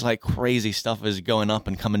all this like crazy stuff is going up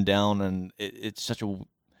and coming down, and it's such a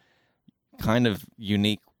kind of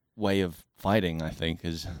unique way of fighting, I think.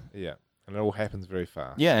 Yeah. And it all happens very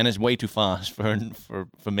fast. Yeah, and it's way too fast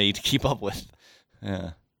for me to keep up with.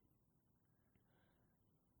 Yeah.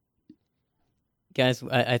 Guys,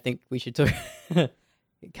 I think we should talk.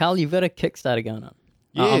 Carl, you've got a Kickstarter going on.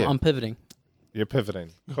 Yeah. I'm pivoting. You're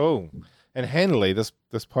pivoting. Cool. And handily, this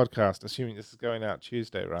podcast, assuming this is going out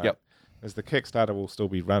Tuesday, right? Yep. As the Kickstarter will still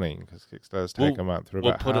be running because Kickstarters take a month.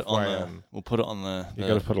 We'll put it on We'll put it on the. You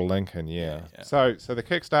got to put a link in, yeah. So the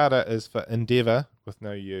Kickstarter is for Endeavor with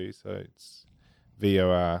no U, so it's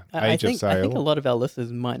VOR Age of Sail. I think a lot of our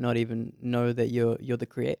listeners might not even know that you're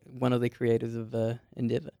one of the creators of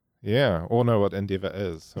Endeavor. Yeah, or know what Endeavor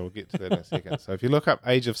is. So we'll get to that in a second. So if you look up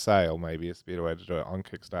Age of Sail, maybe it's a better way to do it on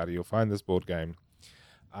Kickstarter. You'll find this board game.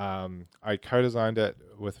 I co-designed it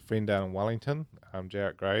with a friend down in Wellington,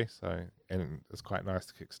 Jarrett Gray. And it's quite nice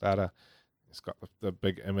to Kickstarter. It's got the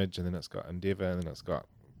big image, and then it's got Endeavor, and then it's got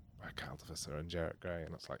Carl Visser and Jarrett Gray,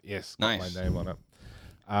 and it's like, yes, got Nice. my name on it.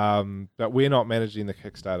 But we're not managing the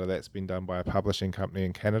Kickstarter. That's been done by a publishing company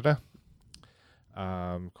in Canada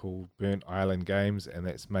called Burnt Island Games, and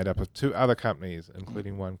that's made up of 2 other companies,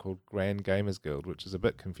 including one called Grand Gamers Guild, which is a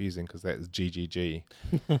bit confusing because that's GGG.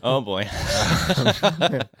 Oh boy.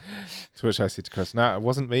 To which I said to Chris, no, it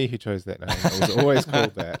wasn't me who chose that name. It was always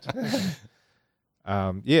called that.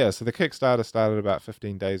 So the Kickstarter started about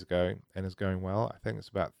 15 days ago and is going well. I think it's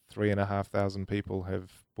about 3,500 people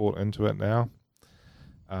have bought into it now.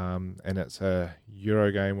 And it's a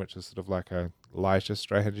Euro game, which is sort of like a lighter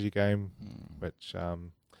strategy game, which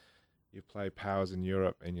you play powers in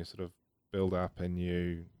Europe and you sort of build up and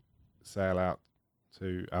you sail out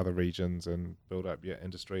to other regions and build up your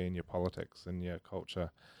industry and your politics and your culture,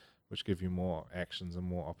 which give you more actions and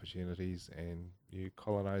more opportunities, and you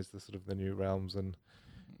colonize the sort of the new realms and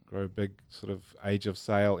grow big sort of Age of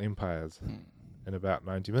Sail empires in about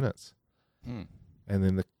 90 minutes. And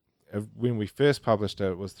then when we first published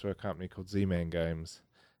it, it was through a company called Z-Man Games,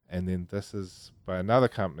 and then this is by another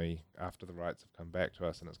company after the rights have come back to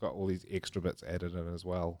us, and it's got all these extra bits added in as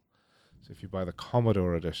well. So if you buy the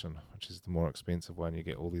Commodore edition, which is the more expensive one, you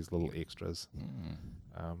get all these little extras,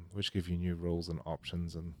 which give you new rules and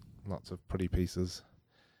options and lots of pretty pieces.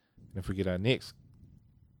 And if we get our next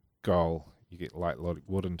goal, you get like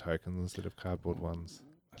wooden tokens instead of cardboard ones.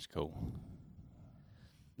 That's cool.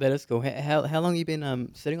 That is cool. How long have you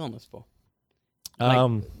been sitting on this for?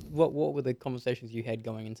 What were the conversations you had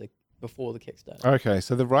going into before the Kickstarter? Okay,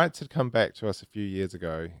 so the rights had come back to us a few years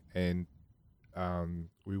ago, and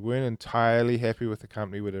we weren't entirely happy with the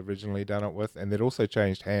company we'd originally done it with, and they'd also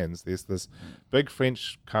changed hands. There's this big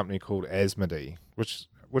French company called Asmodee, which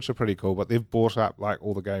are pretty cool, but they've bought up like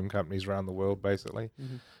all the game companies around the world, basically.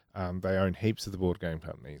 They own heaps of the board game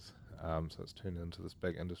companies, so it's turned into this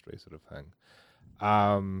big industry sort of thing.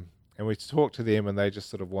 And we talked to them, and they just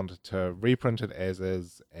sort of wanted to reprint it as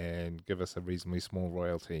is and give us a reasonably small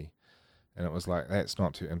royalty. And it was like, that's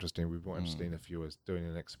not too interesting. We'd be more interested if you was doing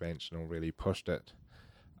an expansion or really pushed it.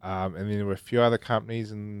 And then there were a few other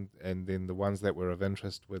companies, and then the ones that were of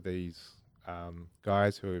interest were these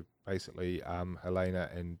guys who are basically Helena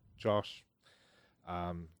and Josh,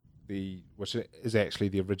 which is actually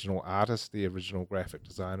the original artist, the original graphic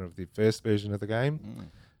designer of the first version of the game.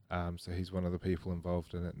 So he's one of the people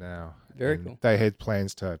involved in it now. Very cool. They had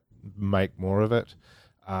plans to make more of it,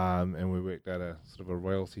 and we worked out a sort of a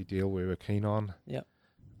royalty deal we were keen on. Yep.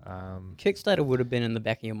 Kickstarter would have been in the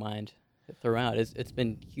back of your mind throughout. It's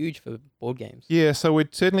been huge for board games. Yeah, so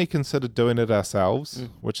we'd certainly considered doing it ourselves,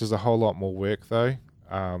 which is a whole lot more work though.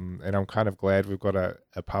 And I'm kind of glad we've got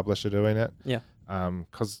a publisher doing it. Yeah.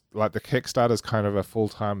 Because like the Kickstarter is kind of a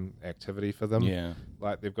full-time activity for them. Yeah.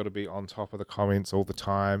 Like they've got to be on top of the comments all the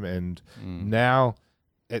time, and now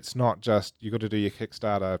it's not just you got to do your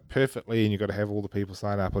Kickstarter perfectly and you've got to have all the people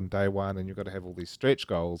sign up on day one and you've got to have all these stretch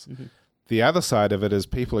goals. The other side of it is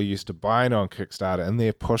people are used to buying on Kickstarter and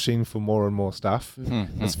they're pushing for more and more stuff.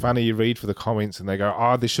 It's funny, you read for the comments and they go,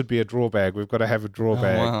 oh, there should be a draw bag. We've got to have a draw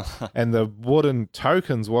bag. Wow. And the wooden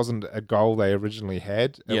tokens wasn't a goal they originally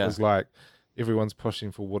had. It was like everyone's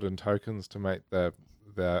pushing for wooden tokens to make the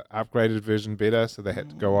upgraded version better, so they had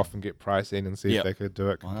to go off and get pricing and see if they could do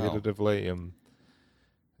it competitively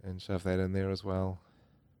and shove that in there as well.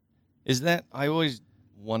 Is that, I always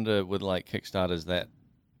wonder with like Kickstarters that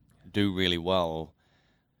do really well,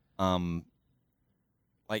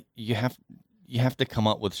 like you have to come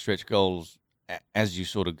up with stretch goals as you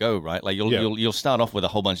sort of go, right? Like you'll start off with a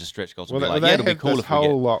whole bunch of stretch goals. Well, and be like, they it'll be have cool this if we get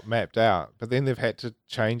whole lot mapped out, but then they've had to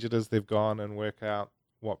change it as they've gone and work out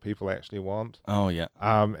what people actually want. Oh yeah.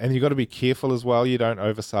 And you got to be careful as well. You don't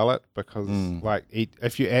oversell it because, like,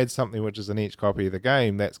 if you add something which is in each copy of the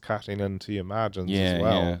game, that's cutting into your margins as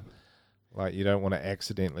well. Yeah. Like, you don't want to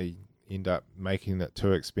accidentally end up making it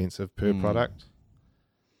too expensive per product.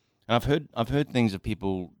 And I've heard things of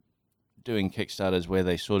people doing Kickstarters where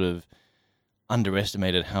they sort of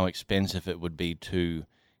underestimated how expensive it would be to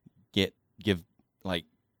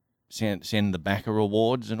send the backer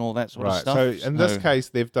rewards and all that sort of stuff. So in this case,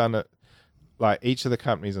 they've done it, like each of the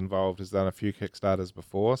companies involved has done a few Kickstarters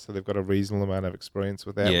before, so they've got a reasonable amount of experience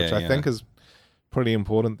with that, which I think is pretty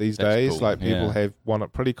important these days. Cool. Like people want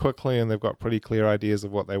it pretty quickly and they've got pretty clear ideas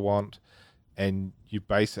of what they want, and you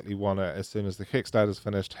basically want to, as soon as the Kickstarter's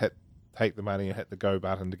finished, take the money and hit the go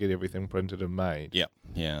button to get everything printed and made.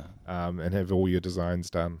 Yeah. And have all your designs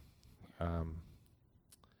done. And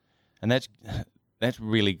that's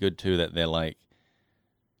really good too, that they're like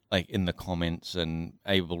in the comments and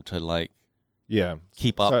able to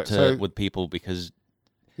keep up with people, because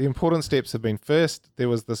the important steps have been, first, there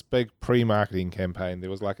was this big pre-marketing campaign. There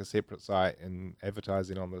was like a separate site and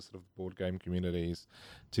advertising on the sort of board game communities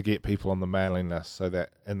to get people on the mailing list, so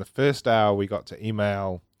that in the first hour we got to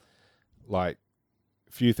email like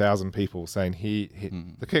a few thousand people saying,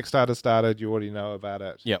 the Kickstarter started, you already know about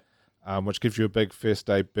it. Yep. Which gives you a big first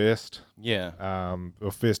day burst. Yeah. Or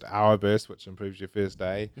first hour burst, which improves your first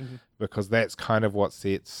day, because that's kind of what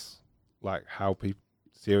sets like how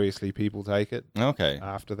seriously people take it. Okay.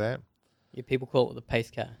 After that. Yeah, people call it the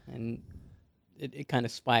pace car, and it kind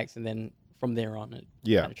of spikes, and then from there on it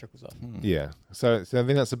kind of trickles off. Yeah. So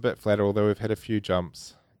then it's a bit flatter, although we've had a few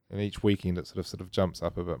jumps, and each weekend it sort of jumps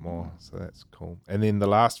up a bit more. So that's cool. And then the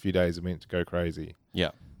last few days are meant to go crazy.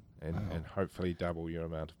 Yeah. And hopefully double your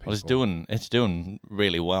amount of people. Well, it's doing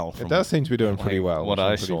really well. It does seem to be doing pretty well. What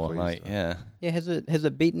I saw, yeah. Has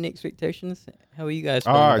it beaten expectations? How are you guys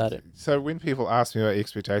feeling about it? So when people ask me about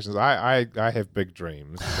expectations, I have big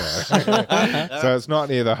dreams. So, so it's not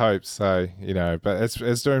near the hopes. So but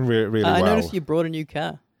it's doing really well. I noticed you brought a new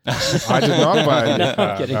car. I did not buy a new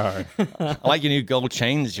car. No. I like your new gold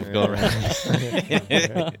chains you've got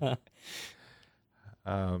around.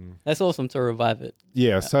 That's awesome to revive it.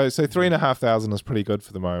 Yeah, so 3,500 is pretty good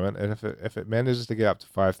for the moment, and if it manages to get up to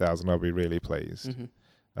 5,000, I'll be really pleased. And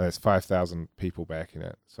there's 5,000 people backing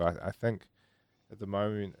it, so I think at the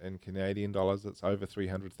moment in Canadian dollars, it's over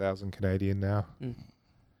 300,000 Canadian now.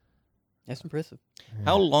 That's impressive. Yeah.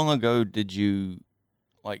 How long ago did you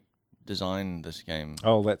design this game?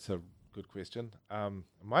 Oh, that's a good question. It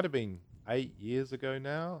might have been 8 years ago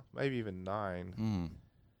now, maybe even 9.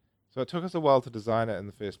 So it took us a while to design it in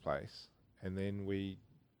the first place, and then we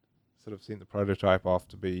sort of sent the prototype off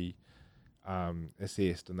to be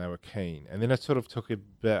assessed, and they were keen. And then it sort of took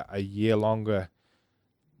a year longer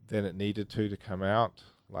than it needed to come out.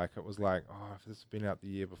 Like it was like, if this had been out the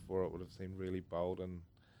year before, it would have seemed really bold and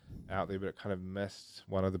out there, but it kind of missed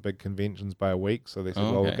one of the big conventions by a week. So they said,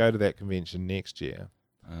 we'll go to that convention next year.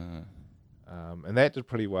 And that did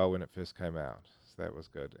pretty well when it first came out. So that was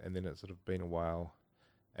good. And then it's sort of been a while.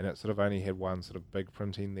 And it sort of only had one sort of big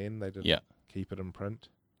printing then. They didn't keep it in print.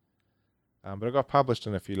 But it got published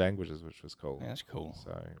in a few languages, which was cool. Yeah, that's cool.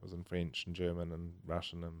 So it was in French and German and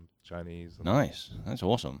Russian and Chinese. Nice. That's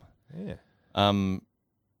awesome. Yeah.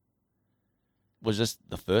 Was this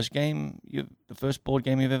the first board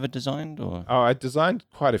game you've ever designed? Or? Oh, I designed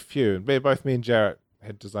quite a few. Both me and Jarrett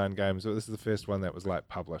had designed games, but this is the first one that was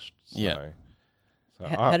published. So,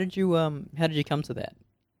 how did you come to that?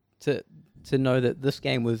 To know that this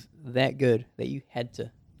game was that good that you had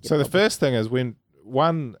to. So the first thing is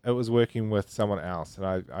when it was working with someone else,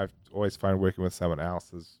 and I've always found working with someone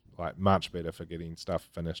else is much better for getting stuff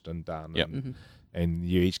finished and done. Yep. And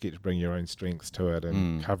you each get to bring your own strengths to it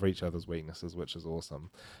and cover each other's weaknesses, which is awesome.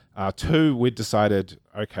 2, we decided,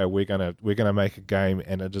 okay, we're gonna make a game,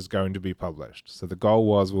 and it is going to be published. So the goal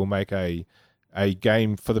was we'll make a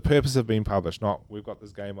game for the purpose of being published. Not we've got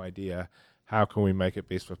this game idea. How can we make it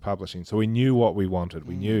best for publishing? So we knew what we wanted.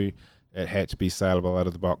 We knew it had to be saleable out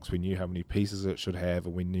of the box. We knew how many pieces it should have,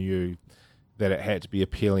 and we knew that it had to be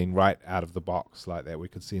appealing right out of the box, like that. We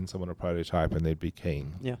could send someone a prototype and they'd be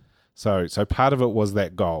keen. Yeah. So part of it was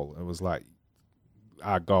that goal. It was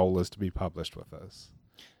our goal is to be published with this.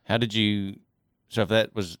 How did you? So if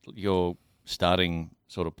that was your starting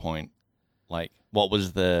sort of point, what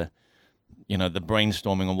was the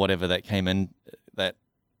brainstorming or whatever that came in that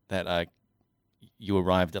you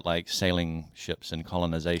arrived at sailing ships and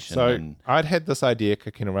colonization? So I'd had this idea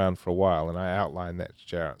kicking around for a while, and I outlined that to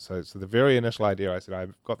Jarrett. So the very initial idea, I said,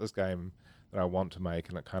 I've got this game that I want to make,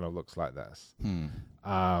 and it kind of looks like this.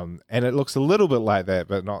 And it looks a little bit like that,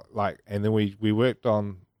 but not and then we worked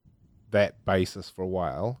on that basis for a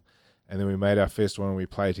while, and then we made our first one, and we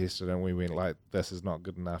play tested, and we went this is not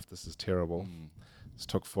good enough, this is terrible. This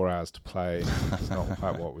took 4 hours to play. It's not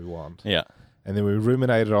quite what we want. Yeah. And then we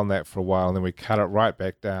ruminated on that for a while, and then we cut it right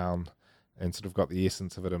back down and sort of got the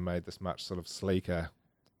essence of it and made this much sort of sleeker,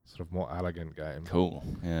 sort of more elegant game. Cool,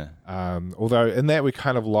 yeah. Although in that we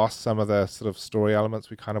kind of lost some of the sort of story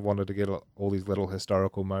elements. We kind of wanted to get all these little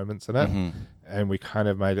historical moments in it, and we kind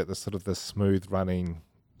of made it this sort of this smooth running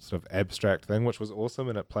sort of abstract thing, which was awesome,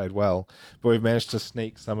 and it played well. But we've managed to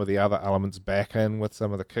sneak some of the other elements back in with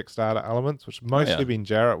some of the Kickstarter elements, which mostly been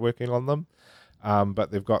Jarrett working on them. But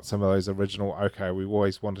they've got some of those original, we've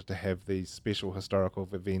always wanted to have these special historical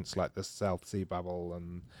events like the South Sea Bubble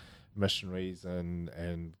and missionaries and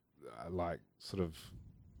sort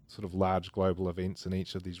of large global events in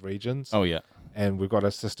each of these regions. Oh, yeah. And we've got a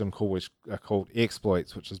system called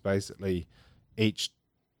exploits, which is basically each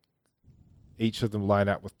each of them line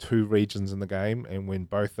up with 2 regions in the game, and when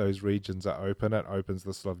both those regions are open, it opens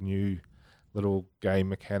this sort of new little game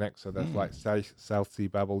mechanic. So that's like South Sea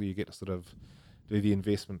Bubble. You get to sort of do the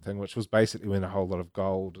investment thing, which was basically when a whole lot of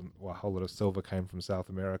gold and a whole lot of silver came from South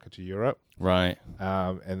America to Europe. Right.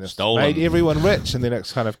 And this made everyone rich, and then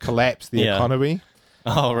it's kind of collapsed the economy.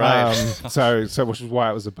 Oh, right. So which is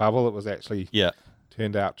why it was a bubble. It was actually yeah.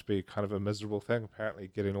 turned out to be kind of a miserable thing. Apparently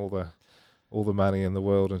getting all the money in the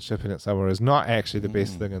world and shipping it somewhere is not actually the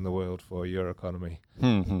best thing in the world for your economy.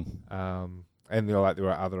 And there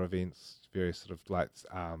were other events, various sort of like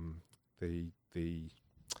the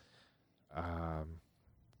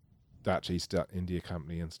Dutch East India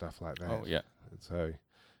Company and stuff like that. Oh yeah.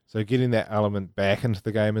 So getting that element back into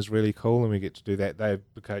the game is really cool, and we get to do that. They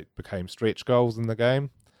became stretch goals in the game,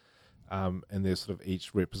 and they're sort of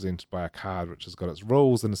each represented by a card which has got its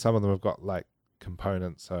rules, and some of them have got like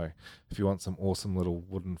components. So if you want some awesome little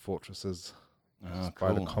wooden fortresses,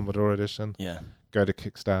 buy the Commodore edition. Yeah. Go to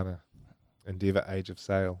Kickstarter, Endeavour Age of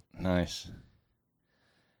Sail. Nice.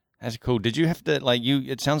 That's cool. Did you have to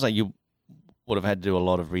it sounds like you would have had to do a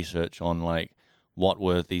lot of research on like what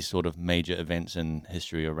were these sort of major events in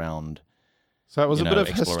history around. So it was a bit of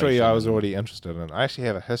history I was already interested in. I actually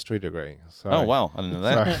have a history degree. So, oh, wow. I didn't know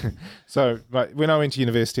that. So when I went to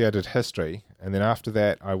university, I did history. And then after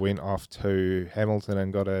that, I went off to Hamilton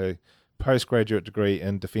and got a postgraduate degree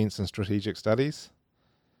in defense and strategic studies.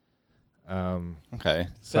 Okay.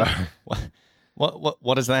 So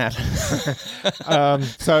what is that?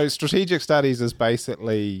 So strategic studies is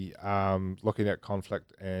basically looking at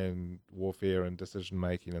conflict and warfare and decision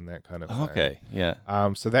making and that kind of thing. Okay,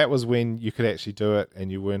 yeah. So that was when you could actually do it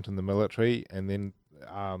and you weren't in the military, and then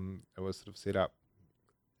it was sort of set up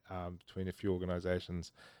between a few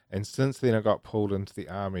organizations. And since then I got pulled into the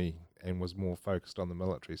army and was more focused on the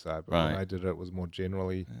military side. But when I did it was more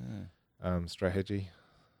generally strategy.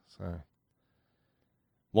 So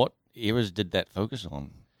what eras did that focus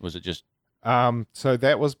on? Was it just... So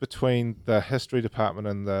that was between the history department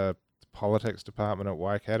and the politics department at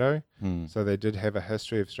Waikato. So they did have a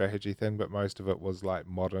history of strategy thing, but most of it was like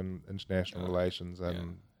modern international relations.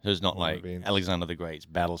 And so it's not like events. Alexander the Great's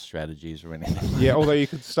battle strategies or anything. Yeah, although you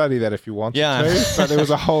could study that if you wanted to. But there was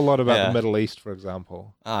a whole lot about the Middle East, for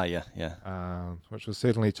example. Ah, yeah. Which was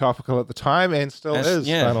certainly topical at the time and still is,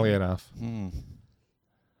 funnily enough.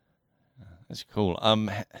 That's cool.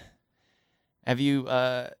 Have you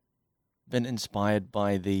been inspired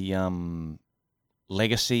by the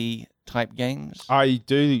legacy type games? I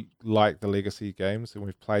do like the legacy games, and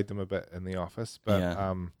we've played them a bit in the office, but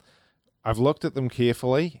I've looked at them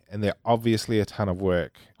carefully, and they're obviously a ton of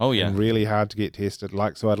work. Oh, yeah. And really hard to get tested.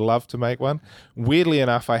 So I'd love to make one. Weirdly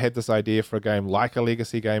enough, I had this idea for a game like a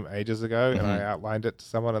legacy game ages ago, and I outlined it to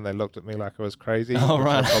someone, and they looked at me like I was crazy. Oh,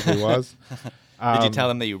 right. I probably was. Did you tell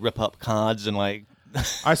them that you rip up cards and like...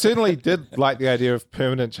 I certainly did like the idea of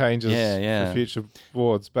permanent changes for future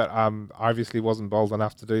boards, but obviously wasn't bold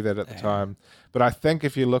enough to do that at the time. But I think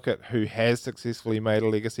if you look at who has successfully made a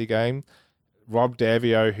legacy game, Rob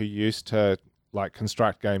Davio, who used to like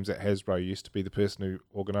construct games at Hasbro, used to be the person who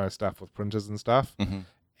organized stuff with printers and stuff.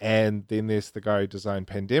 And then there's the guy who designed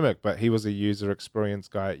Pandemic, but he was a user experience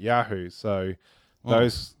guy at Yahoo. So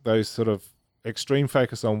those sort of extreme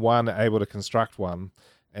focus on one, able to construct one,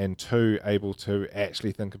 and two, able to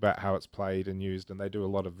actually think about how it's played and used, and they do a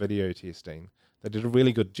lot of video testing. They did a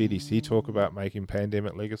really good GDC talk about making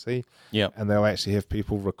Pandemic Legacy, and they'll actually have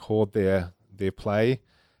people record their play,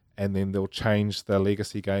 and then they'll change the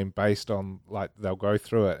Legacy game based on, like, they'll go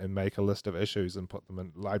through it and make a list of issues and put them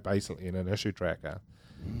in, like, basically in an issue tracker,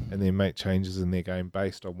 and then make changes in their game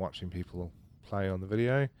based on watching people play on the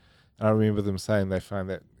video. And I remember them saying they find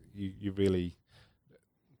that you really...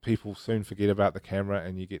 people soon forget about the camera,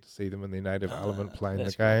 and you get to see them in their native element playing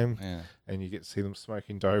the game, and you get to see them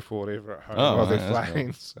smoking dope or whatever at home while they're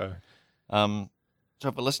playing. Cool.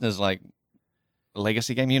 So for listeners, like a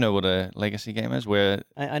legacy game, you know what a legacy game is? Where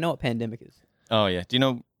I know what Pandemic is. Oh yeah, do you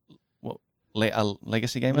know what a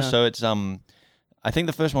legacy game is? So it's I think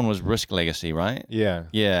the first one was Risk Legacy, right? Yeah,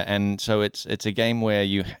 and so it's a game where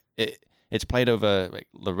it's played over, like,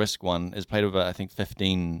 the Risk one is played over, I think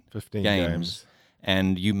 15 games.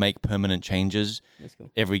 And you make permanent changes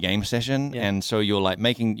every game session, and so you're like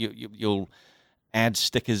making you'll add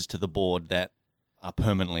stickers to the board that are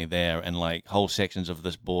permanently there, and like whole sections of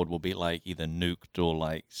this board will be like either nuked or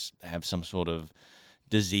like have some sort of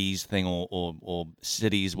disease thing, or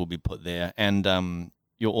cities will be put there, and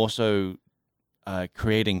you're also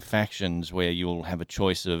creating factions where you'll have a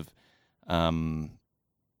choice of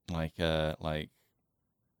like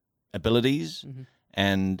abilities,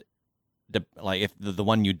 and like if the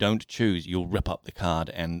one you don't choose, you'll rip up the card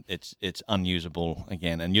and it's unusable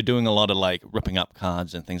again. And you're doing a lot of like ripping up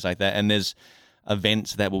cards and things like that. And there's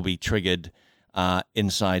events that will be triggered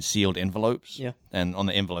inside sealed envelopes. Yeah. And on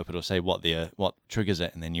the envelope it'll say what triggers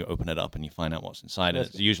it, and then you open it up and you find out what's inside it.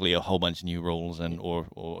 It's usually a whole bunch of new rules and or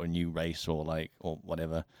a new race or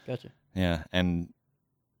whatever. Gotcha. Yeah, and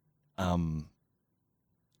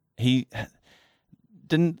he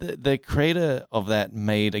didn't the creator of that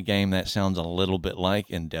made a game that sounds a little bit like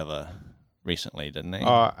Endeavor recently, didn't he?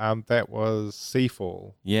 That was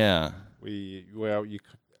Seafall. Yeah.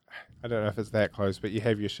 I don't know if it's that close, but you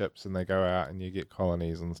have your ships and they go out and you get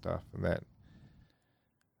colonies and stuff, and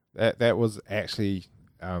that was actually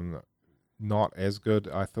not as good,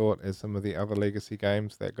 I thought, as some of the other Legacy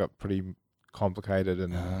games. That got pretty complicated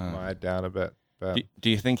and mired down a bit. But do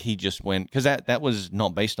you think he just went, because that was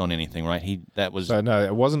not based on anything, right? No,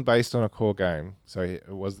 it wasn't based on a core game, so it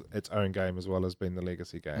was its own game as well as being the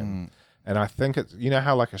Legacy game. And I think it's, you know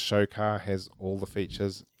how like a show car has all the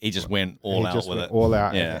features? He just went all out with it. All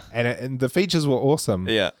out. Yeah. And the features were awesome.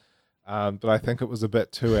 Yeah. But I think it was a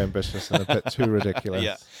bit too ambitious and a bit too ridiculous.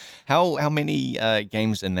 Yeah. How many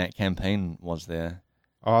games in that campaign was there?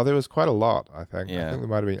 Oh, there was quite a lot, I think. Yeah. I think there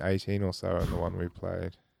might have been 18 or so in the one we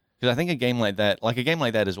played. Because I think a game like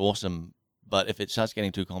that is awesome, but if it starts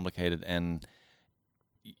getting too complicated and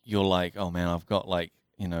you're like, oh man, I've got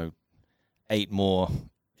 8 more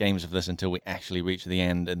games of this until we actually reach the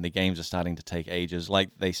end, and the games are starting to take ages, like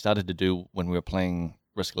they started to do when we were playing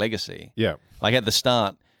Risk Legacy. Yeah. Like at the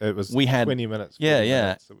start, we had 20 minutes. Yeah.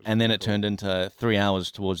 Minutes, and then it turned into 3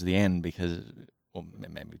 hours towards the end or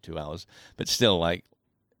maybe 2 hours, but still, like,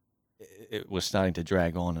 it was starting to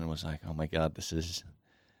drag on, and it was like, oh my God, this is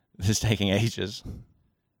taking ages.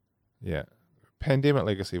 Yeah. Pandemic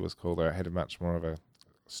Legacy was cool, though. It had a much more of a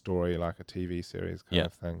story, like a TV series kind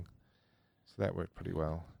of thing. So that worked pretty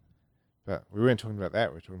well. But we weren't talking about that.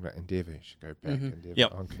 We were talking about Endeavor. You should go back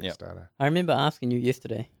Endeavor on Kickstarter. I remember asking you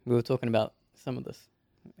yesterday. We were talking about some of this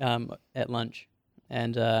at lunch.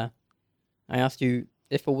 And I asked you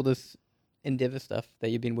if all this Endeavor stuff that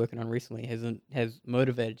you've been working on recently has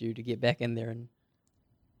motivated you to get back in there and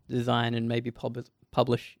design and maybe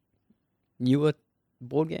publish newer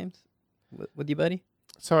board games with your buddy?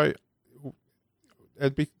 So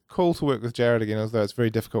it'd be cool to work with Jared again, although it's very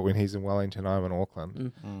difficult when he's in Wellington, I'm in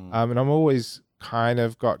Auckland. And I'm always kind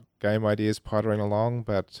of got game ideas pottering along,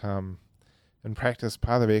 but in practice,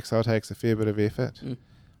 part of Exile takes a fair bit of effort.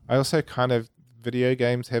 I also video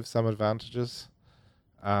games have some advantages.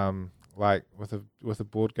 Like with a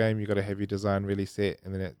board game, you got to have your design really set,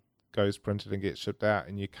 and then it goes printed and gets shipped out,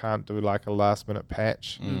 and you can't do like a last minute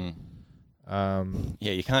patch. You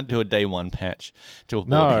can't do a day one patch to a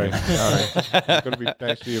board game. You've got to be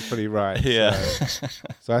actually, you're pretty right. Yeah.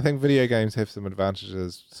 So I think video games have some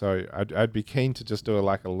advantages. So I'd be keen to just do a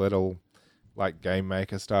little like Game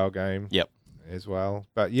Maker style game. Yep. As well.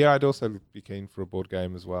 But yeah, I'd also be keen for a board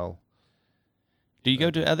game as well.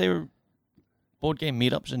 Are there board game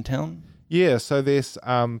meetups in town? Yeah, so there's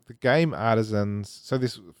the Game Artisans. So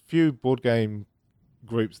there's a few board game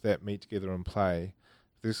groups that meet together and play.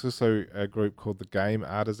 There's also a group called the Game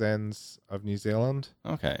Artisans of New Zealand.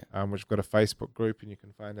 Okay. Which have got a Facebook group, and you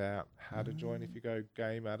can find out how to join. If you go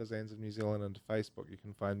Game Artisans of New Zealand into Facebook, you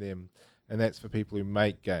can find them. And that's for people who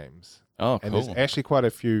make games. Oh, cool. And there's actually quite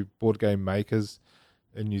a few board game makers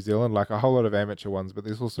in New Zealand, like a whole lot of amateur ones, but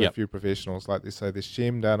there's also a few professionals. Like there's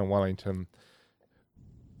Shem down in Wellington,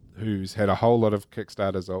 who's had a whole lot of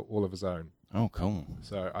Kickstarters all of his own. Oh, cool.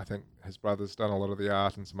 So I think his brother's done a lot of the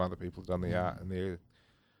art, and some other people have done the art, and they're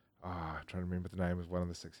I'm trying to remember the name of one of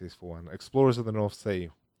the successful ones. Explorers of the North Sea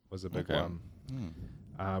was a big one.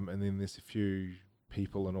 And then there's a few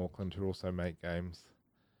people in Auckland who also make games.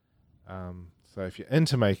 So if you're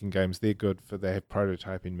into making games, they're good they have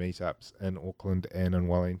prototyping meetups in Auckland and in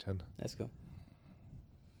Wellington. That's cool.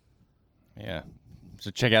 Yeah.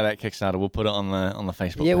 So check out that Kickstarter. We'll put it on the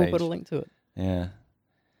Facebook page. Yeah, we'll put a link to it. Yeah.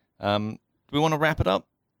 Do we want to wrap it up?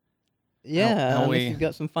 Yeah, unless you've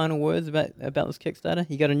got some final words about this Kickstarter.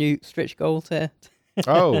 You got a new stretch goal to...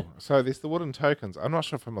 Oh, so there's the wooden tokens. I'm not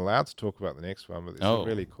sure if I'm allowed to talk about the next one, but there's a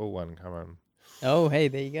really cool one coming. Oh, hey,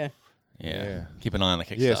 there you go. Yeah. Keep an eye on the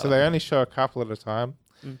Kickstarter. Yeah, so they only show a couple at a time,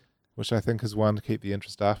 which I think is one, to keep the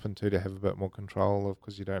interest up, and two, to have a bit more control of,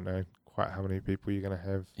 because you don't know quite how many people you're going to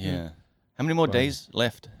have. Yeah. How many more days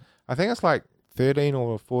left? I think it's like 13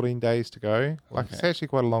 or 14 days to go. It's actually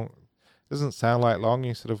quite a long... Doesn't sound like long.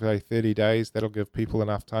 You sort of go 30 days. That'll give people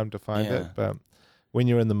enough time to find it. But when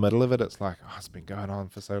you're in the middle of it, it's like, it's been going on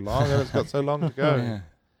for so long, and it's got so long to go. Yeah.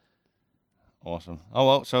 Awesome. Oh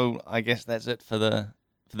well, so I guess that's it for the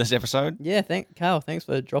for this episode. Yeah, Carl. Thanks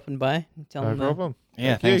for dropping by. No problem.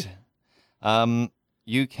 Yeah, Thank thanks.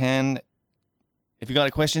 You can, if you got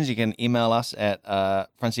any questions, you can email us at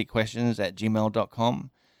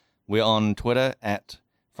frontseatquestions@gmail.com. We're on Twitter at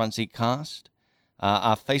frontseatcast.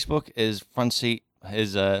 Our Facebook is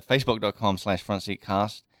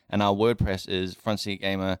facebook.com/frontseatcast, and our WordPress is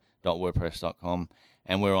frontseatgamer.wordpress.com,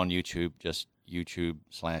 and we're on YouTube, just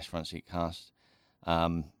YouTube/frontseatcast.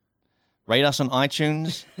 Rate us on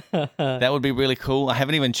iTunes. That would be really cool. I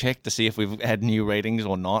haven't even checked to see if we've had new ratings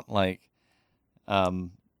or not. Like,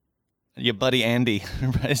 your buddy Andy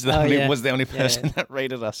was the only person that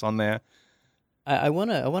rated us on there. I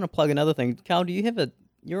wanna plug another thing. Carl, do you have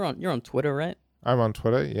you're on Twitter, right? I'm on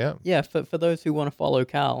Twitter, yeah. Yeah, for those who want to follow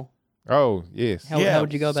Carl. Oh, yes. How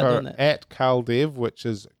would you go about doing that? At CarlDev, which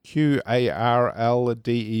is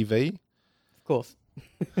QARLDEV. Of course.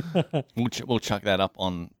 We'll chuck that up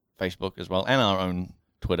on Facebook as well, and our own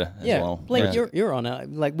Twitter as well. Blake, you're on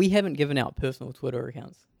it. Like, we haven't given out personal Twitter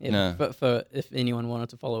accounts. No. For if anyone wanted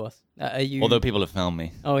to follow us. Are you... Although people have found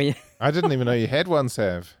me. Oh, yeah. I didn't even know you had one,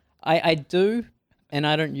 Sav. I do, and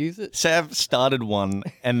I don't use it. Sav started one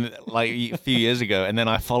and like a few years ago, and then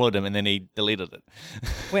I followed him, and then he deleted it.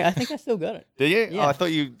 Wait, I think I still got it. Did you? Yeah. Oh, I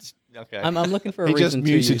thought you... Okay. I'm looking for a He reason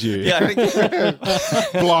just muted to use. you. Yeah, I think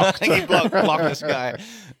Blocked. I think he blocked this guy.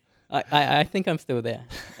 I think I'm still there.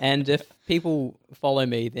 And if people follow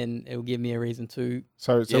me, then it will give me a reason to.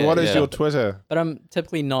 So what is your Twitter? But I'm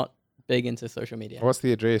typically not big into social media. What's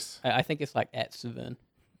the address? I think it's like at Severn.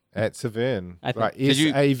 At Severn. I think. Like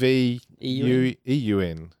SAVEUN.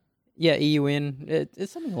 Yeah, EUN.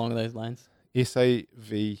 It's something along those lines.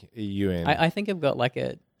 SAVEUN. I think I've got like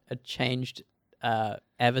a changed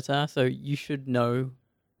avatar, so you should know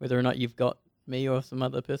whether or not you've got me or some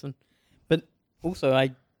other person. But also,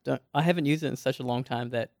 I haven't used it in such a long time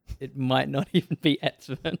that it might not even be at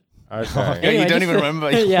Severn. Okay. Anyway, you don't even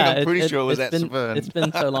remember. Yeah, I'm pretty sure it was at Severn. It's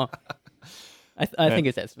been so long. I think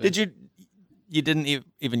it's at Severn. You didn't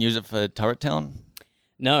even use it for Turret Town?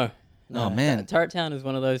 No. Oh, man. Turret Town is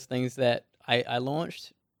one of those things that I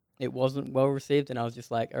launched. It wasn't well received, and I was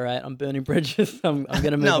just like, all right, I'm burning bridges. I'm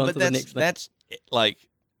going to move on to the next thing. That's like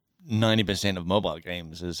 90% of mobile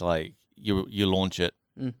games is like you launch it,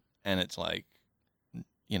 and it's like,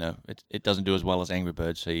 you know, it doesn't do as well as Angry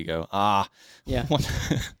Birds, so you go, yeah. What?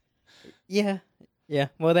 Yeah.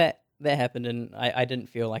 Well, that happened, and I didn't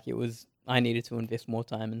feel like I needed to invest more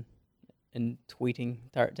time in tweeting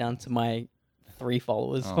Turret Town to my 3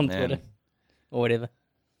 followers on Twitter or whatever.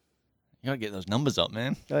 You gotta get those numbers up,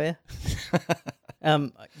 man. Oh yeah.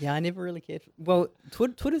 Yeah, I never really cared. Well,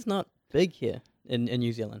 Twitter's not big here in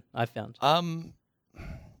New Zealand, I've found.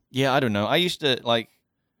 Yeah, I don't know. I used to like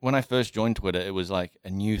when I first joined Twitter, it was like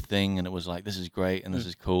a new thing, and it was like, this is great and this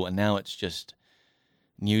is cool, and now it's just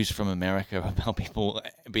news from America about people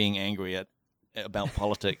being angry about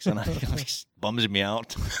politics, and it just bums me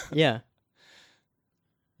out. Yeah.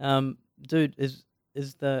 Dude, is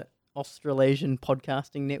the Australasian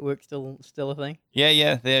Podcasting Network still a thing?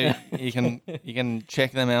 Yeah. There you can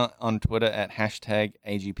check them out on Twitter at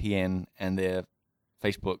 #AGPN, and their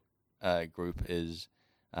Facebook group is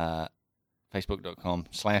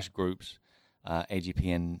facebook.com/groups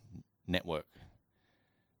AGPN Network,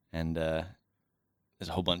 and there's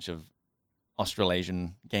a whole bunch of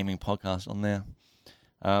Australasian gaming podcasts on there.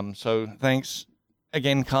 So thanks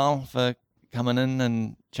again, Carl, for coming in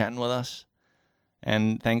and chatting with us.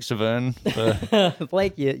 And thanks to Vern for...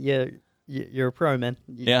 Blake, you're a pro, man.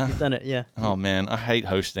 You've done it, yeah. Oh, man, I hate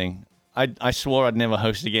hosting. I swore I'd never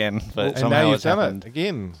host again, but and somehow now it's you've done happened. it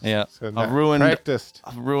again. Yeah, So I've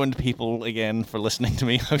ruined people again for listening to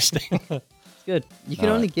me hosting. It's good. You can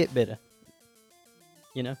only get better.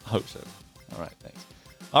 You know? Hope so. All right, thanks.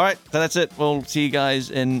 All right, so that's it. We'll see you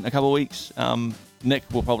guys in a couple of weeks. Nick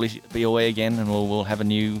will probably be away again, and we'll have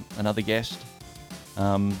another guest.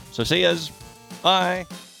 So see yous. Bye.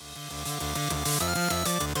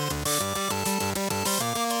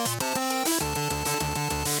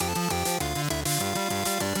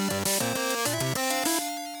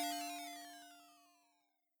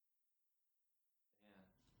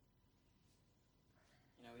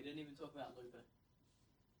 We didn't even talk about Looper.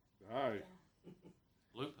 No.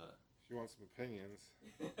 Looper. She wants some opinions.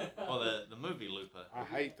 Well, the movie Looper. I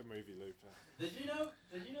hate the movie Looper. Did you know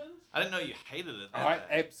this? I didn't know you hated it. I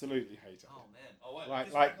absolutely hate it. Oh man! Oh wait.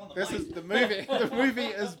 Like this is the movie. The movie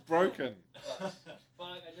is broken.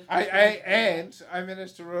 I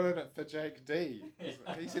managed to ruin it for Jake D.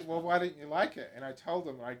 He said, "Well, why didn't you like it?" And I told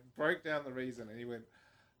him, I broke down the reason, and he went,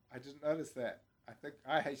 "I didn't notice that. I think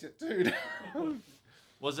I hate it too."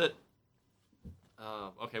 Was it?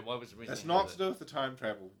 Okay, what was the reason? It's not to do with the time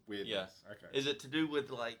travel weirdness. Yeah. Okay. Is it to do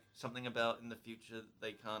with like something about in the future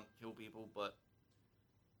they can't kill people, but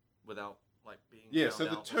without like being Yeah. found So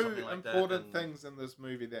the out or something two like important that, and... things in this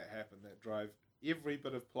movie that happen that drive every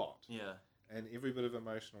bit of plot Yeah. and every bit of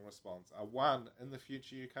emotional response are: one, in the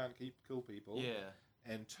future you can't kill people. Yeah.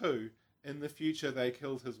 And two, in the future they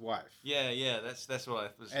killed his wife. Yeah. That's what I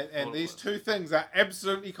was. And these two things are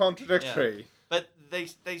absolutely contradictory. Yeah. But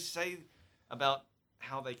they say about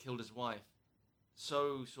how they killed his wife,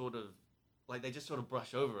 so sort of like they just sort of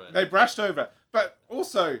brush over it. They brushed over it. But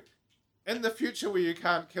also, in the future where you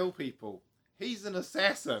can't kill people, he's an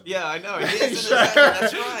assassin. Yeah, I know. He is an assassin.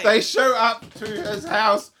 That's right. They show up to his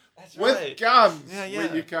house with guns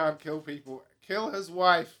where you can't kill people. Kill his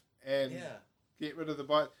wife and get rid of the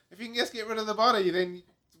body. If you can just get rid of the body, then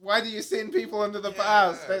why do you send people into the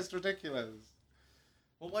past? That's ridiculous.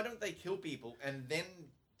 Well, why don't they kill people and then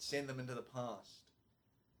send them into the past?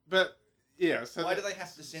 But, yeah. So why do they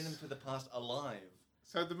have to send them to the past alive?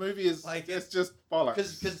 So the movie is like, it's just bollocks.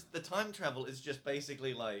 Because the time travel is just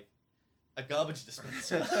basically like a garbage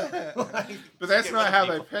dispenser. But that's not how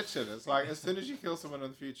they pitch it. It's like as soon as you kill someone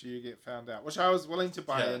in the future, you get found out, which I was willing to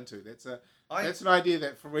buy into. That's an idea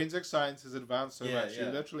that forensic science has advanced so much. You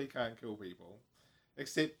literally can't kill people,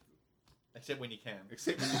 except when you can.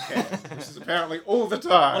 Except when you can, which is apparently all the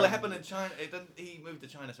time. Well, it happened in China. He moved to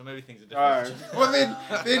China, so maybe things are different. Well,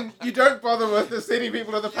 then you don't bother with sending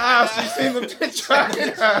people to the past. You send them to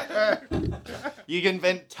China. You can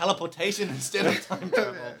invent teleportation instead of time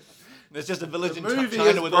travel. There's just a village in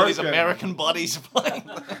China with all these American bodies flying.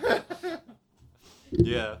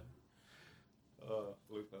 Yeah.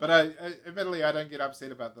 But admittedly, I don't get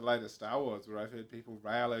upset about the latest Star Wars, where I've heard people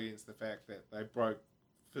rail against the fact that they broke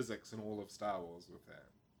physics in all of Star Wars with that.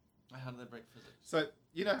 How do they break physics? So,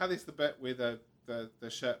 you know how there's the bit where the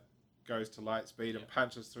ship goes to light speed and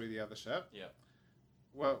punches through the other ship? Yeah.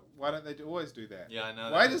 Well, why don't they always do that? Yeah, I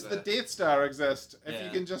know. Why does the Death Star exist if you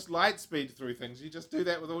can just light speed through things? You just do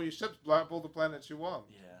that with all your ships, blow up all the planets you want.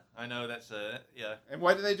 Yeah, I know, yeah. And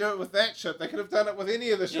why do they do it with that ship? They could have done it with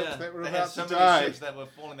any of the ships that were about to die. They had so many ships that were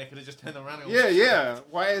falling, they could have just turned them around. Yeah.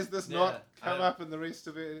 Why has this not come up in the rest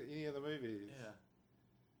of any of the movies? Yeah.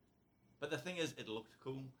 But the thing is, it looked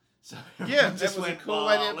cool. So yeah, that was a cool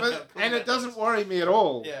idea, and it doesn't worry me at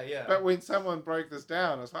all. Yeah. But when someone broke this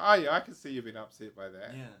down, I was like, oh yeah, I can see you've been upset by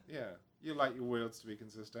that. Yeah. You like your worlds to be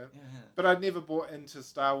consistent. Yeah. But I'd never bought into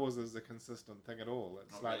Star Wars as a consistent thing at all.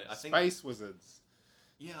 It's not like really. Space wizards.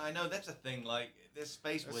 Yeah, I know, that's a thing. Like, there's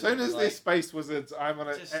space wizards. As soon as they're space wizards,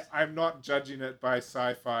 I'm not judging it by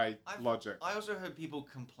sci-fi logic. I also heard people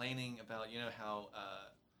complaining about, how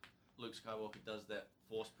Luke Skywalker does that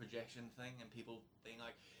force projection thing, and people being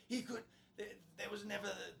like, that was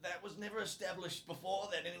never established before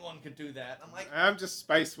that anyone could do that. I'm like, I'm just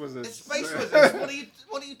space wizards. It's space wizards.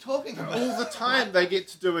 What are you talking about? All the time they get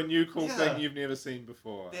to do a new cool thing you've never seen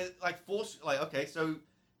before. They're okay, so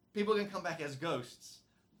people can come back as ghosts,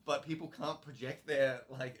 but people can't project their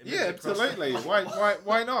absolutely. Why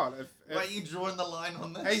not? Why are you drawing the line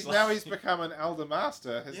on this? Now he's become an elder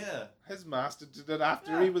master. His master did it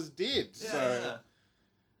after he was dead. Yeah.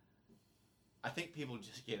 I think people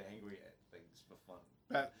just get angry at things for fun.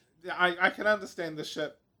 But I can understand the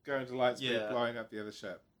ship going to light speed, blowing up the other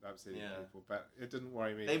ship, upsetting people. But it didn't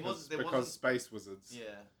worry me because space wizards.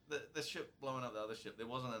 Yeah, the ship blowing up the other ship. There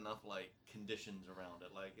wasn't enough conditions around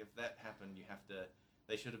it. Like if that happened,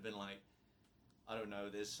 they should have been like, I don't know.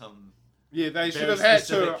 There's some. Yeah, they should have had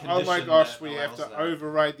to. Oh my gosh, we have to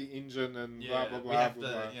override the engine and blah blah blah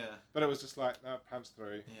blah. But it was just like no, punch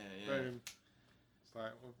through. Yeah. Boom. It's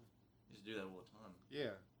like. Well, do that all the time.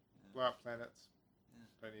 Yeah. Blow up planets. Yeah.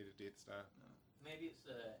 Don't need a Death Star. No. Maybe it's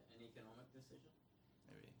an economic decision.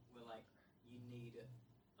 Maybe. Where you need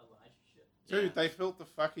a larger ship. Dude, they built the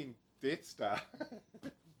fucking Death Star.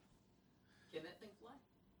 Can that thing fly?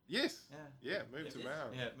 Yes. Yeah, it moves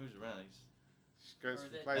around. Yeah, it moves around. It goes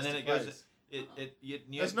from place to place.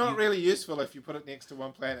 It's not really useful if you put it next to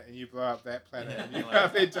one planet and you blow up that planet and you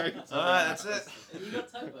can't then take it. Alright, that's it. And you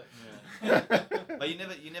got towboat. But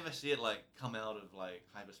you never see it come out of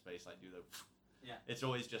hyperspace do the. Yeah. It's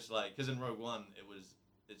always just because in Rogue One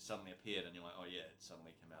it suddenly appeared and you're like, oh yeah, it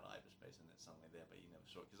suddenly came out of hyperspace and it's suddenly there, but you never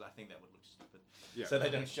saw it because I think that would look stupid. Yeah. So they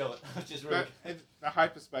don't show it, which is really. But the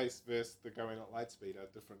hyperspace versus the going at light speed are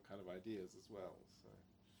different kind of ideas as well. So.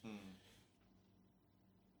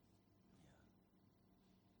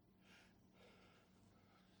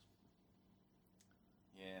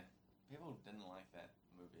 Yeah, people didn't like that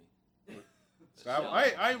movie. So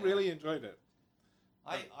I really enjoyed it.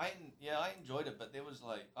 I enjoyed it, but there was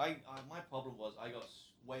my problem was I got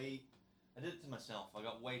way I did it to myself. I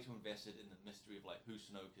got way too invested in the mystery of like who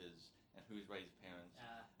Snoke is and who's Rey's parents,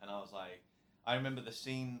 and I was like, I remember the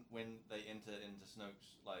scene when they enter into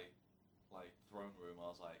Snoke's like throne room. I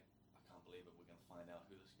was like, I can't believe it. We're gonna find out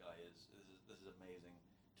who this guy is. This is amazing.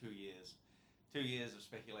 2 years of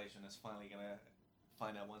speculation is finally gonna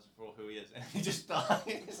find out once and for all who he is, and he just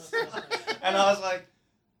dies. And I was like,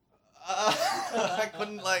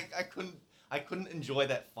 I couldn't enjoy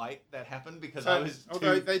that fight that happened because I was.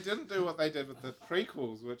 Although they didn't do what they did with the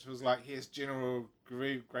prequels, which was like, here's General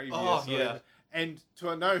Grievous. Oh yeah. And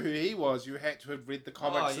to know who he was, you had to have read the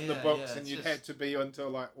comics and the books, and you'd had to be into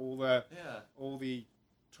like all the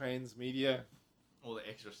transmedia. All the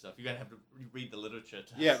extra stuff. You're going to have to read the literature.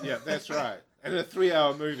 Yeah, that's right. And a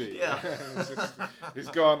 3-hour movie. Yeah.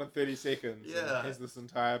 It's gone in 30 seconds. Yeah. And has this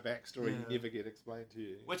entire backstory you never get explained to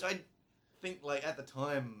you. Which I think, like, at the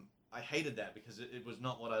time, I hated that because it was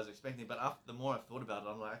not what I was expecting. But the more I thought about it,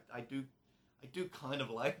 I'm like, I do kind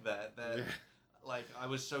of like that. Like, I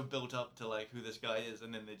was so built up to, like, who this guy is,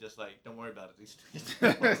 and then they're just like, don't worry about it.